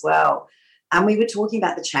space as well. And we were talking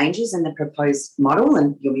about the changes in the proposed model,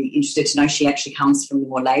 and you'll be interested to know she actually comes from the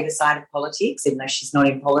more Labor side of politics, even though she's not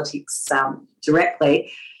in politics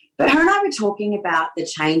directly. But her and I were talking about the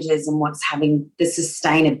changes and what's having the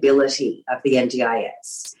sustainability of the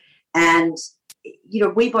NDIS. And,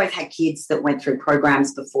 we both had kids that went through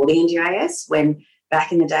programs before the NDIS when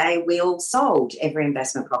back in the day we all sold every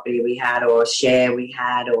investment property we had or share we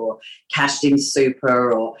had or cashed in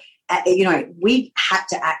super or, we had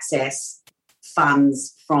to access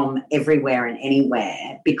funds from everywhere and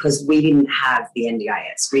anywhere because we didn't have the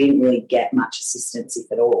NDIS. We didn't really get much assistance,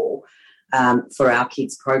 if at all. for our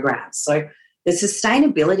kids' programs. So the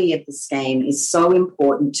sustainability of the scheme is so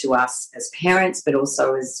important to us as parents, but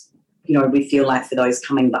also as, we feel like for those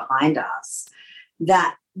coming behind us,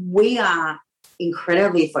 that we are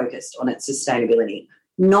incredibly focused on its sustainability,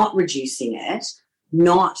 not reducing it,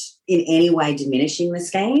 not in any way diminishing the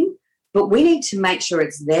scheme, but we need to make sure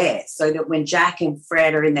it's there so that when Jack and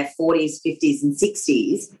Fred are in their 40s, 50s and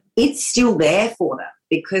 60s, it's still there for them,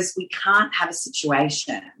 because we can't have a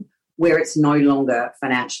situation where it's no longer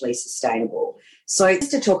financially sustainable. So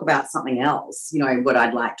just to talk about something else, what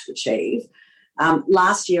I'd like to achieve,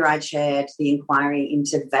 last year I chaired the inquiry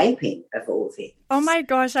into vaping, of all things. Oh my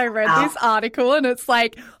gosh, I read this article and it's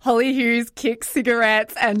like Holly Hughes kicks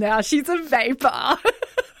cigarettes and now she's a vapor.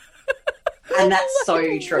 And that's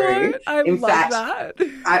so true. In fact, that.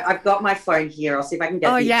 I've got my phone here. I'll see if I can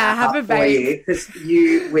get the app have up a for you, because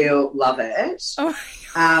you will love it. Oh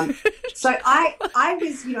so I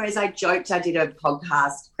was, as I joked, I did a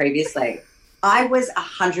podcast previously. I was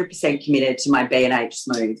 100% committed to my B&H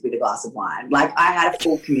Smooth with a glass of wine. Like, I had a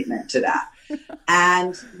full commitment to that.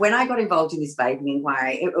 And when I got involved in this vaping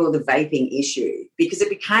inquiry, or the vaping issue, because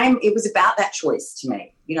it was about that choice to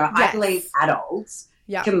me. Yes. I believe adults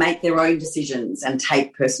can make their own decisions and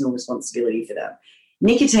take personal responsibility for them.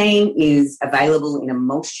 Nicotine is available in a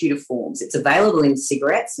multitude of forms. It's available in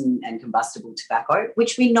cigarettes and combustible tobacco,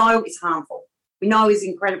 which we know is harmful. We know is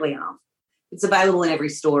incredibly harmful. It's available in every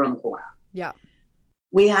store on the corner. Yeah.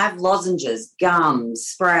 We have lozenges, gum,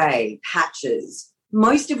 spray, patches,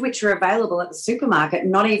 most of which are available at the supermarket,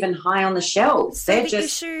 not even high on the shelves. So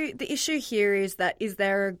the issue here is that, is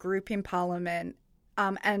there a group in Parliament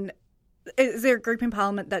and is there a group in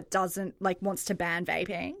Parliament that doesn't, wants to ban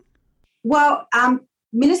vaping? Well,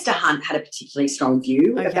 Minister Hunt had a particularly strong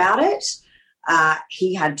view about it.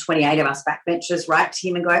 He had 28 of us backbenchers write to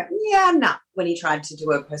him and go, when he tried to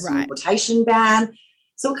do a personal importation ban.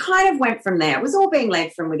 So it kind of went from there. It was all being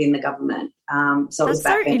led from within the government. So it was backbenchers. That's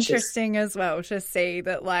so interesting as well to see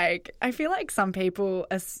that, I feel like some people,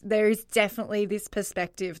 there is definitely this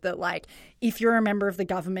perspective that, if you're a member of the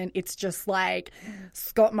government, it's just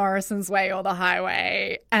Scott Morrison's way or the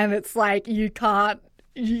highway. And it's you can't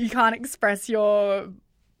express your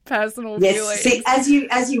personal feelings. See, as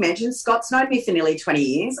you mentioned, Scott's known me for nearly 20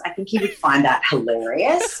 years. I think he would find that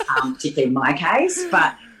hilarious, particularly in my case.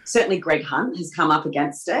 But certainly Greg Hunt has come up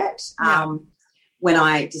against it when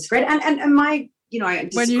I disagreed. And my, disagree.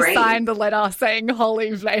 When you signed the letter saying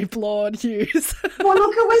Holly Vape Lord Hughes. Well,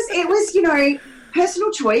 look, it was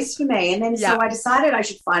personal choice for me. And then so I decided I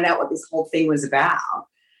should find out what this whole thing was about.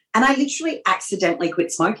 And I literally accidentally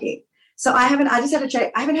quit smoking. So I haven't had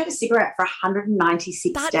a cigarette for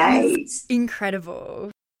 196 days.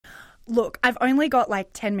 Incredible. Look, I've only got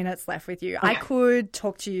 10 minutes left with you. Okay. I could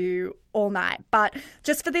talk to you all night, but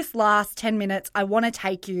just for this last 10 minutes, I want to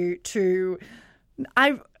take you to,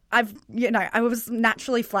 I was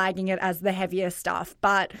naturally flagging it as the heavier stuff,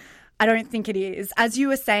 but I don't think it is. As you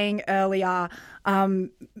were saying earlier,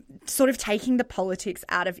 sort of taking the politics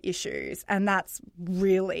out of issues, and that's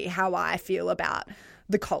really how I feel about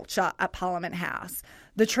the culture at Parliament House.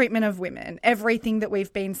 The treatment of women, everything that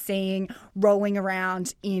we've been seeing rolling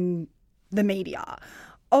around in the media.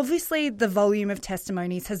 Obviously, the volume of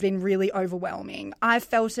testimonies has been really overwhelming. I've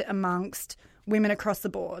felt it amongst women across the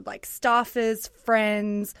board, staffers,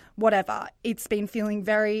 friends, whatever. It's been feeling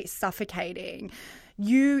very suffocating.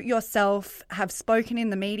 You yourself have spoken in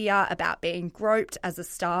the media about being groped as a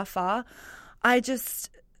staffer.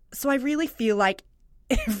 So I really feel like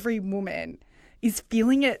every woman is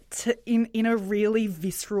feeling it in a really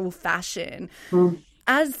visceral fashion.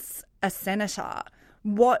 As a senator,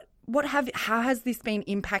 how has this been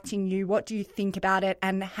impacting you? What do you think about it,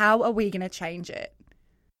 and how are we going to change it?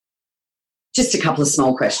 Just a couple of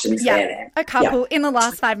small questions there. A couple in the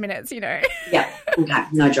last 5 minutes, Yeah. Okay.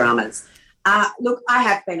 No dramas. Look, I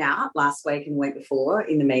have been out last week and the week before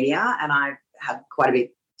in the media, and I've had quite a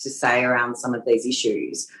bit to say around some of these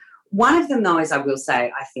issues. One of them, though, is I will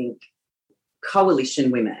say I think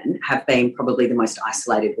coalition women have been probably the most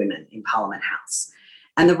isolated women in Parliament House.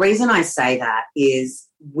 And the reason I say that is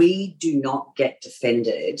we do not get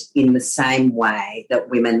defended in the same way that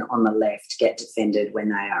women on the left get defended when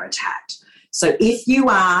they are attacked. So if you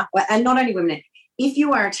are, and not only women, if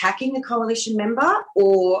you are attacking a coalition member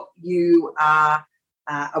or you are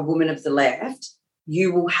a woman of the left,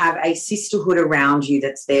 you will have a sisterhood around you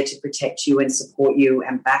that's there to protect you and support you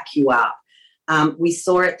and back you up. We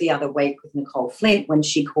saw it the other week with Nicole Flint when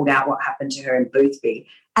she called out what happened to her in Boothby,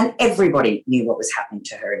 and everybody knew what was happening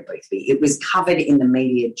to her in Boothby. It was covered in the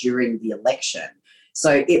media during the election.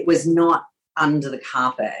 So it was not under the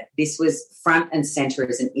carpet. This was front and centre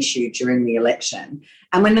as an issue during the election.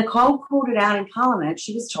 And when Nicole called it out in Parliament,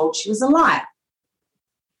 she was told she was a liar.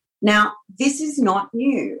 Now, this is not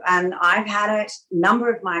new, and I've had it. A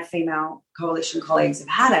number of my female coalition colleagues have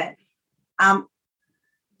had it.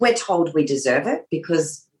 We're told we deserve it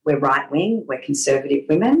because we're right-wing, we're conservative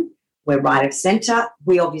women, we're right of centre.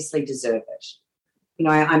 We obviously deserve it. You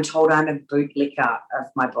know, I'm told I'm a bootlicker of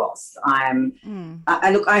my boss. I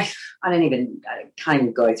can't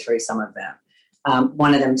even go through some of them.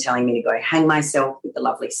 One of them telling me to go hang myself with the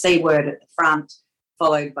lovely C word at the front,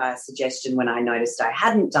 followed by a suggestion when I noticed I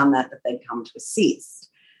hadn't done that they'd come to assist.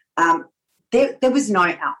 There was no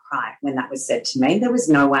outcry when that was said to me. There was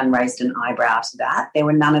no one raised an eyebrow to that. There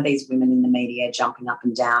were none of these women in the media jumping up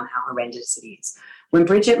and down how horrendous it is. When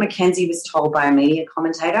Bridget McKenzie was told by a media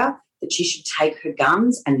commentator that she should take her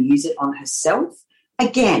guns and use it on herself,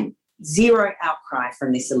 again, zero outcry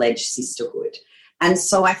from this alleged sisterhood. And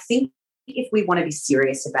so I think if we want to be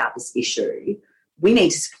serious about this issue, we need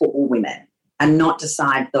to support all women and not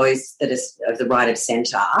decide those that are of the right of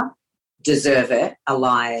centre deserve it, are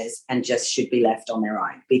liars, and just should be left on their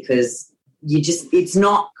own, because it's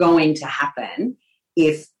not going to happen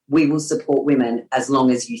if we will support women as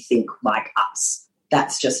long as you think like us.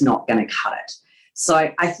 That's just not going to cut it.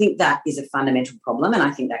 So I think that is a fundamental problem, and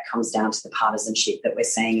I think that comes down to the partisanship that we're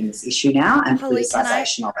seeing in this issue now and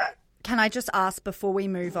politicisation of it. Can I just ask before we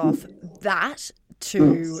move off that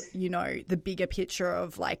to, you know, the bigger picture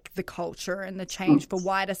of like the culture and the change for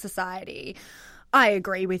wider society? I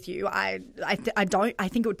agree with you. I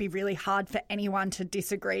think it would be really hard for anyone to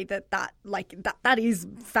disagree that is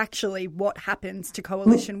factually what happens to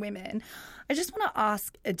coalition women. I just want to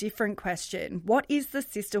ask a different question. What is the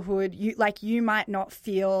sisterhood? You might not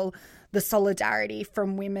feel the solidarity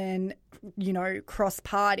from women, you know, cross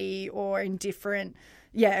party or in different,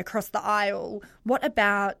 across the aisle. What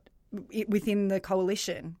about within the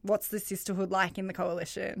coalition? What's the sisterhood like in the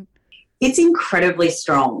coalition? It's incredibly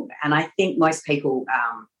strong, and I think most people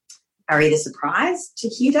are either surprised to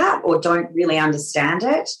hear that or don't really understand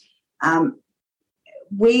it.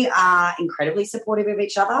 We are incredibly supportive of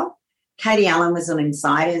each other. Katie Allen was on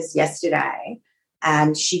Insiders yesterday,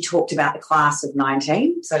 and she talked about the class of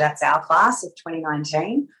 19, so that's our class of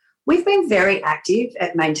 2019. We've been very active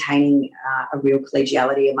at maintaining a real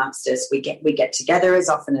collegiality amongst us. We get together as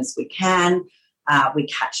often as we can. We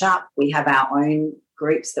catch up. We have our own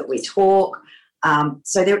groups that we talk.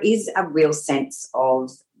 So there is a real sense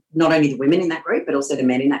of not only the women in that group, but also the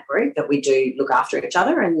men in that group, that we do look after each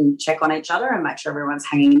other and check on each other and make sure everyone's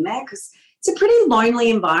hanging in there, because it's a pretty lonely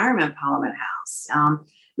environment, Parliament House. It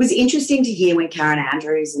was interesting to hear when Karen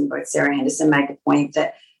Andrews and both Sarah Henderson made the point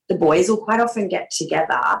that the boys will quite often get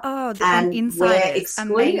together and we're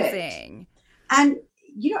excluded. Amazing. And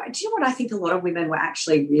do you know what? I think a lot of women were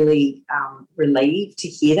actually really relieved to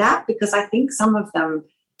hear that, because I think some of them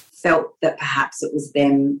felt that perhaps it was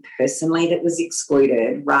them personally that was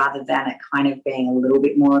excluded rather than it kind of being a little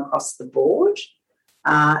bit more across the board.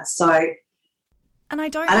 And I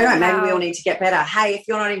don't know, maybe we all need to get better. Hey, if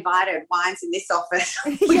you're not invited, wine's in this office.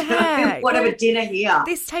 We'll have a dinner here.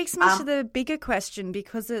 This takes me to the bigger question,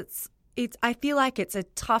 because it's I feel like it's a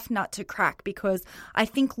tough nut to crack, because I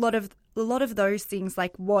think a lot of those things,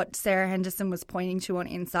 like what Sarah Henderson was pointing to on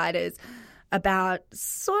Insiders about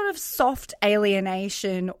sort of soft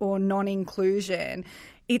alienation or non-inclusion,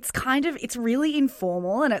 it's really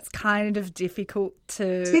informal and it's kind of difficult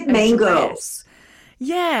to It's a bit Mean Girls.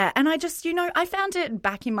 Yeah, and I just, I found it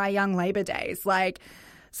back in my young Labor days, like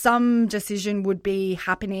some decision would be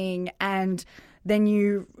happening and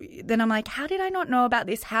then I'm like, how did I not know about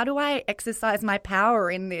this? How do I exercise my power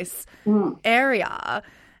in this area?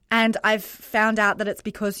 And I've found out that it's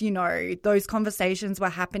because, those conversations were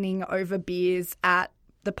happening over beers at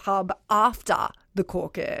the pub after the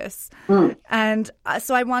caucus. And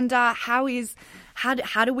so I wonder how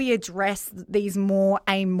do we address these more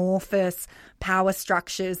amorphous power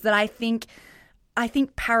structures that I think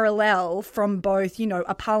parallel from both,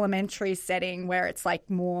 a parliamentary setting where it's like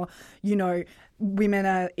more, women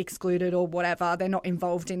are excluded or whatever, they're not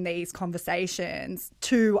involved in these conversations,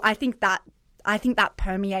 to I think that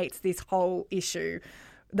permeates this whole issue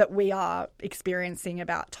that we are experiencing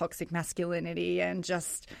about toxic masculinity and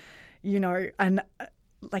just,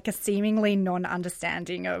 like a seemingly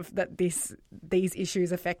non-understanding of that these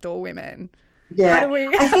issues affect all women. Yeah.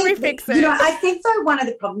 How do we fix it? I think though one of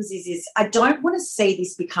the problems is I don't want to see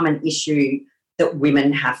this become an issue that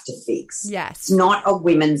women have to fix. Yes. It's not a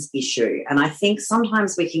women's issue. And I think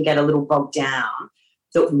sometimes we can get a little bogged down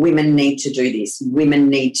that women need to do this, women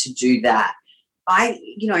need to do that.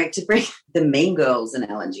 to bring the Mean Girls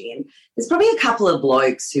analogy in, there's probably a couple of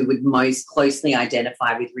blokes who would most closely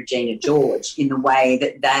identify with Regina George in the way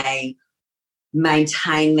that they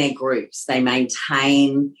maintain their groups, they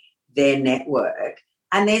maintain their network.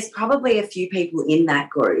 And there's probably a few people in that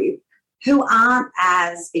group who aren't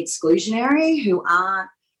as exclusionary, who aren't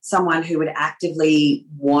someone who would actively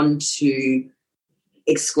want to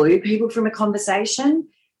exclude people from a conversation.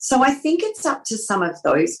 So I think it's up to some of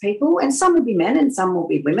those people, and some will be men and some will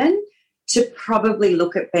be women, to probably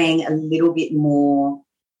look at being a little bit more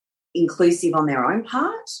inclusive on their own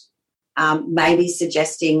part, maybe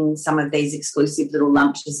suggesting some of these exclusive little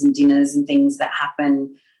lunches and dinners and things that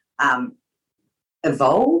happen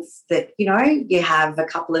evolve, that, you have a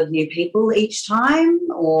couple of new people each time,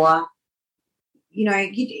 or,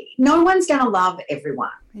 no one's going to love everyone.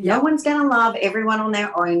 Yeah. No one's going to love everyone on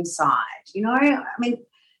their own side. I mean,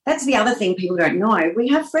 that's the other thing people don't know. We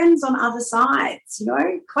have friends on other sides,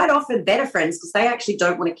 quite often better friends, because they actually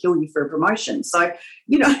don't want to kill you for a promotion. So,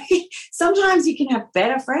 sometimes you can have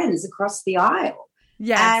better friends across the aisle.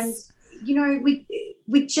 Yes. And,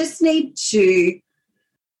 we just need to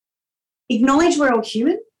acknowledge we're all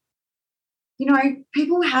human.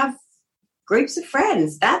 People have groups of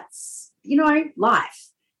friends. That's,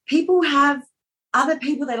 life. People have other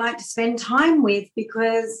people they like to spend time with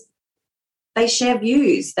because they share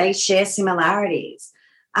views, they share similarities.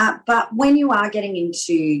 But when you are getting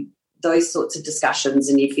into those sorts of discussions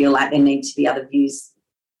and you feel like there need to be other views,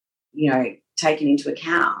 taken into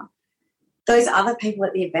account, those other people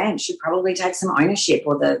at the event should probably take some ownership,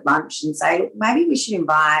 or the lunch, and say, look, maybe we should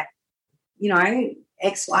invite,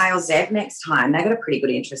 X, Y, or Z next time. They've got a pretty good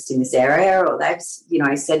interest in this area, or they've,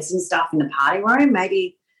 said some stuff in the party room.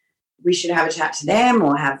 Maybe we should have a chat to them,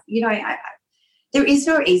 or have, there is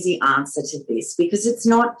no easy answer to this, because it's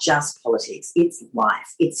not just politics. It's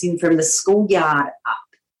life. It's from the schoolyard up.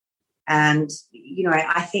 And,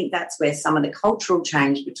 I think that's where some of the cultural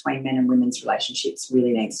change between men and women's relationships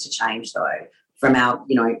really needs to change, though, from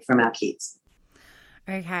our kids.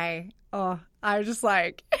 Okay. Oh, I just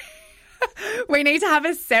we need to have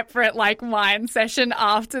a separate wine session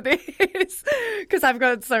after this, because I've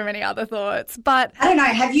got so many other thoughts. But I don't know.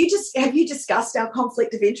 Have you discussed our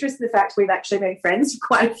conflict of interest and the fact we've actually been friends for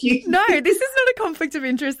quite a few years? No, this is not a conflict of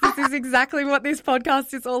interest. This is exactly what this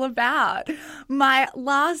podcast is all about. My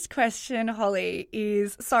last question, Holly,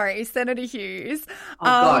 is, sorry, Senator Hughes. Oh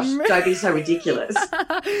gosh, don't be so ridiculous.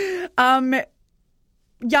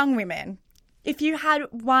 Young women. If you had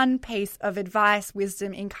one piece of advice,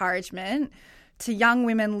 wisdom, encouragement to young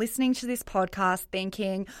women listening to this podcast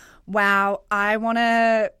thinking, wow, I want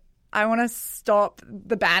to stop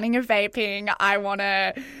the banning of vaping, I want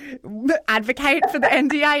to advocate for the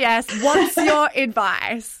NDIS, what's your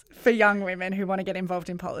advice for young women who want to get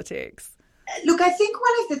involved in politics? Look, I think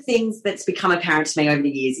one of the things that's become apparent to me over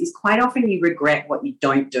the years is quite often you regret what you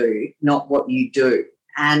don't do, not what you do.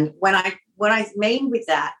 And what I mean with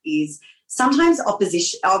that is, sometimes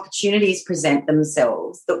opportunities present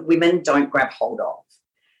themselves that women don't grab hold of,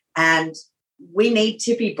 and we need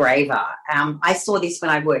to be braver. I saw this when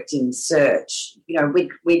I worked in search.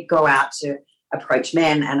 We'd go out to approach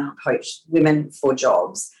men and approach women for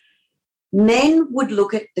jobs. Men would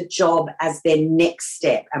look at the job as their next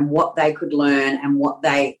step and what they could learn and what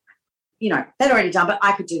they'd already done, but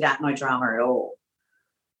I could do that, no drama at all.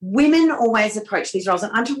 Women always approach these roles,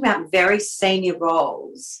 and I'm talking about very senior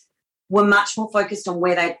roles, were much more focused on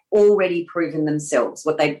where they'd already proven themselves,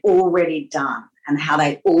 what they'd already done, and how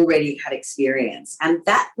they already had experience. And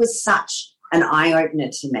that was such an eye-opener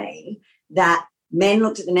to me, that men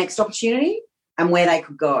looked at the next opportunity and where they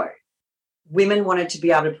could go. Women wanted to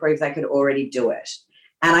be able to prove they could already do it.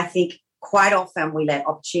 And I think quite often we let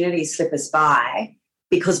opportunities slip us by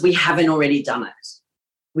because we haven't already done it.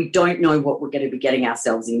 We don't know what we're going to be getting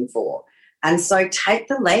ourselves in for. And so take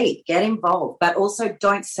the lead, get involved, but also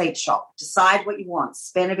don't seat shop. Decide what you want,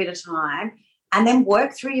 spend a bit of time, and then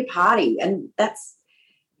work through your party. And that's,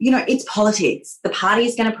 it's politics. The party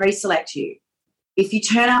is going to pre-select you. If you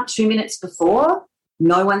turn up 2 minutes before,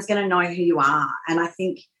 no one's going to know who you are. And I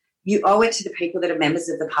think you owe it to the people that are members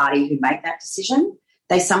of the party who make that decision.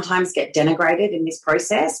 They sometimes get denigrated in this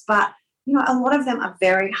process, but a lot of them are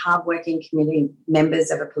very hardworking community members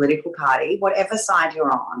of a political party, whatever side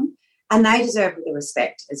you're on. And they deserve the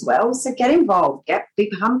respect as well. So get involved,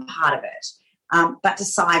 become part of it, but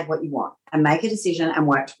decide what you want and make a decision and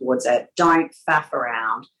work towards it. Don't faff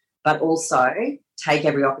around, but also take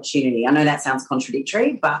every opportunity. I know that sounds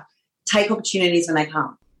contradictory, but take opportunities when they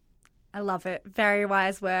come. I love it. Very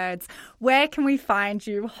wise words. Where can we find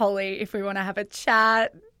you, Holly, if we want to have a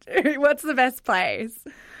chat? What's the best place?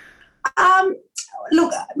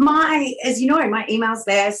 look, as you know, my email's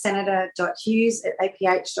there,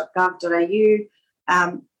 senator.hughes@aph.gov.au.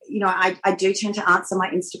 I do tend to answer my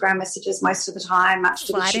Instagram messages most of the time, much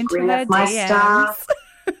to the chagrin of my staff.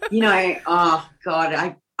 Oh,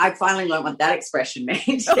 God, I finally learned what that expression meant.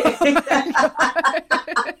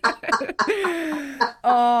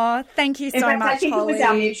 Oh, thank you so much, I think Holly. it was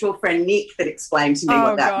our mutual friend Nick that explained to me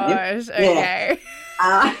what that meant. Okay.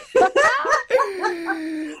 Yeah.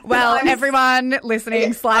 Well, everyone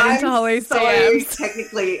listening, slide into Holly's DMs.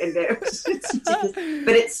 Technically inept. It's ridiculous.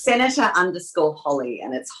 But it's Senator_Holly,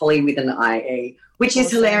 and it's Holly with an IE, which is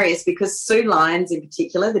hilarious because Sue Lyons in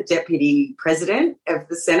particular, the Deputy President of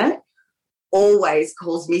the Senate, always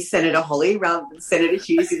calls me Senator Holly rather than Senator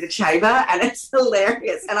Hughes in the chamber, and it's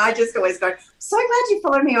hilarious. And I just always go, so glad you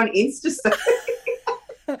followed me on Insta.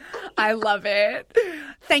 I love it.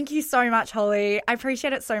 Thank you so much, Holly. I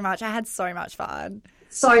appreciate it so much. I had so much fun.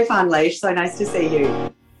 So fun, Leish. So nice to see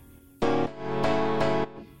you.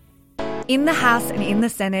 In the House and in the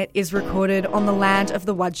Senate is recorded on the land of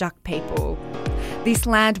the Whadjuk people. This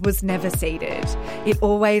land was never ceded. It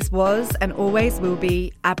always was and always will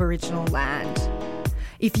be Aboriginal land.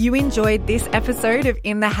 If you enjoyed this episode of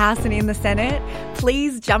In the House and in the Senate,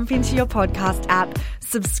 please jump into your podcast app,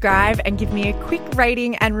 subscribe and give me a quick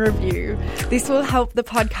rating and review. This will help the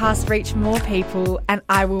podcast reach more people and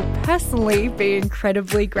I will personally be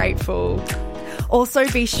incredibly grateful. Also,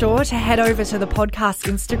 be sure to head over to the podcast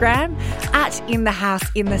Instagram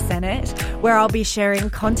 @InTheHouseInTheSenate, where I'll be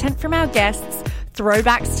sharing content from our guests,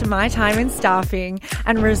 throwbacks to my time in staffing,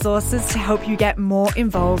 and resources to help you get more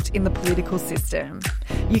involved in the political system.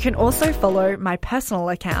 You can also follow my personal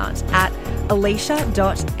account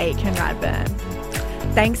 @Alicia.AitkenRadburn.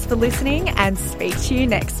 Thanks for listening and speak to you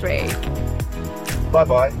next week.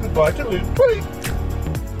 Bye-bye. Goodbye to Luke. Bye.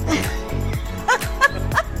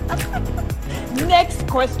 Next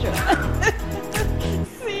question.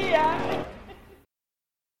 See ya.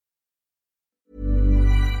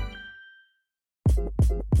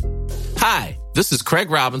 Hi, this is Craig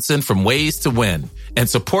Robinson from Ways to Win, and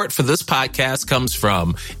support for this podcast comes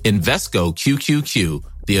from Invesco QQQ,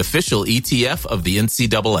 the official ETF of the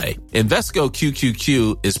NCAA. Invesco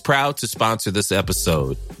QQQ is proud to sponsor this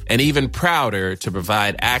episode, and even prouder to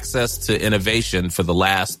provide access to innovation for the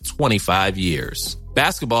last 25 years.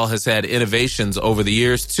 Basketball has had innovations over the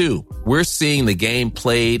years, too. We're seeing the game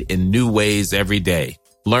played in new ways every day.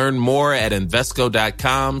 Learn more at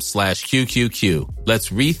Invesco.com/QQQ. Let's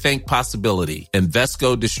rethink possibility.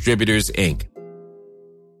 Invesco Distributors, Inc.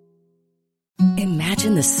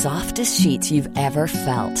 Imagine the softest sheets you've ever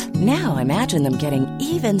felt. Now imagine them getting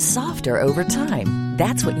even softer over time.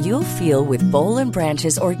 That's what you'll feel with Boll &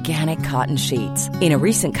 Branch's organic cotton sheets. In a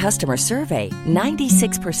recent customer survey,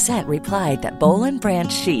 96% replied that Boll &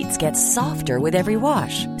 Branch sheets get softer with every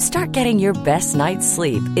wash. Start getting your best night's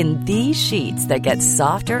sleep in these sheets that get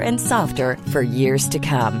softer and softer for years to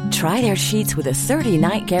come. Try their sheets with a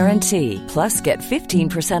 30-night guarantee. Plus, get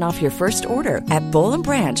 15% off your first order at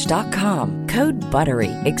BollandBranch.com. Code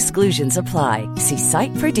BUTTERY. Exclusions apply. See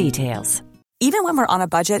site for details. Even when we're on a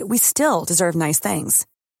budget, we still deserve nice things.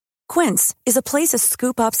 Quince is a place to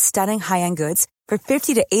scoop up stunning high-end goods for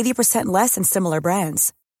 50 to 80% less than similar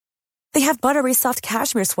brands. They have buttery soft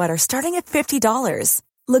cashmere sweaters starting at $50,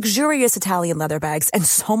 luxurious Italian leather bags, and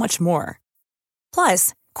so much more.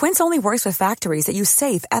 Plus, Quince only works with factories that use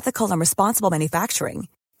safe, ethical, and responsible manufacturing.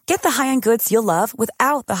 Get the high-end goods you'll love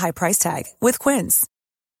without the high price tag with Quince.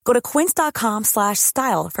 Go to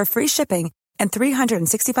quince.com/style for free shipping and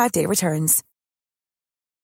 365-day returns.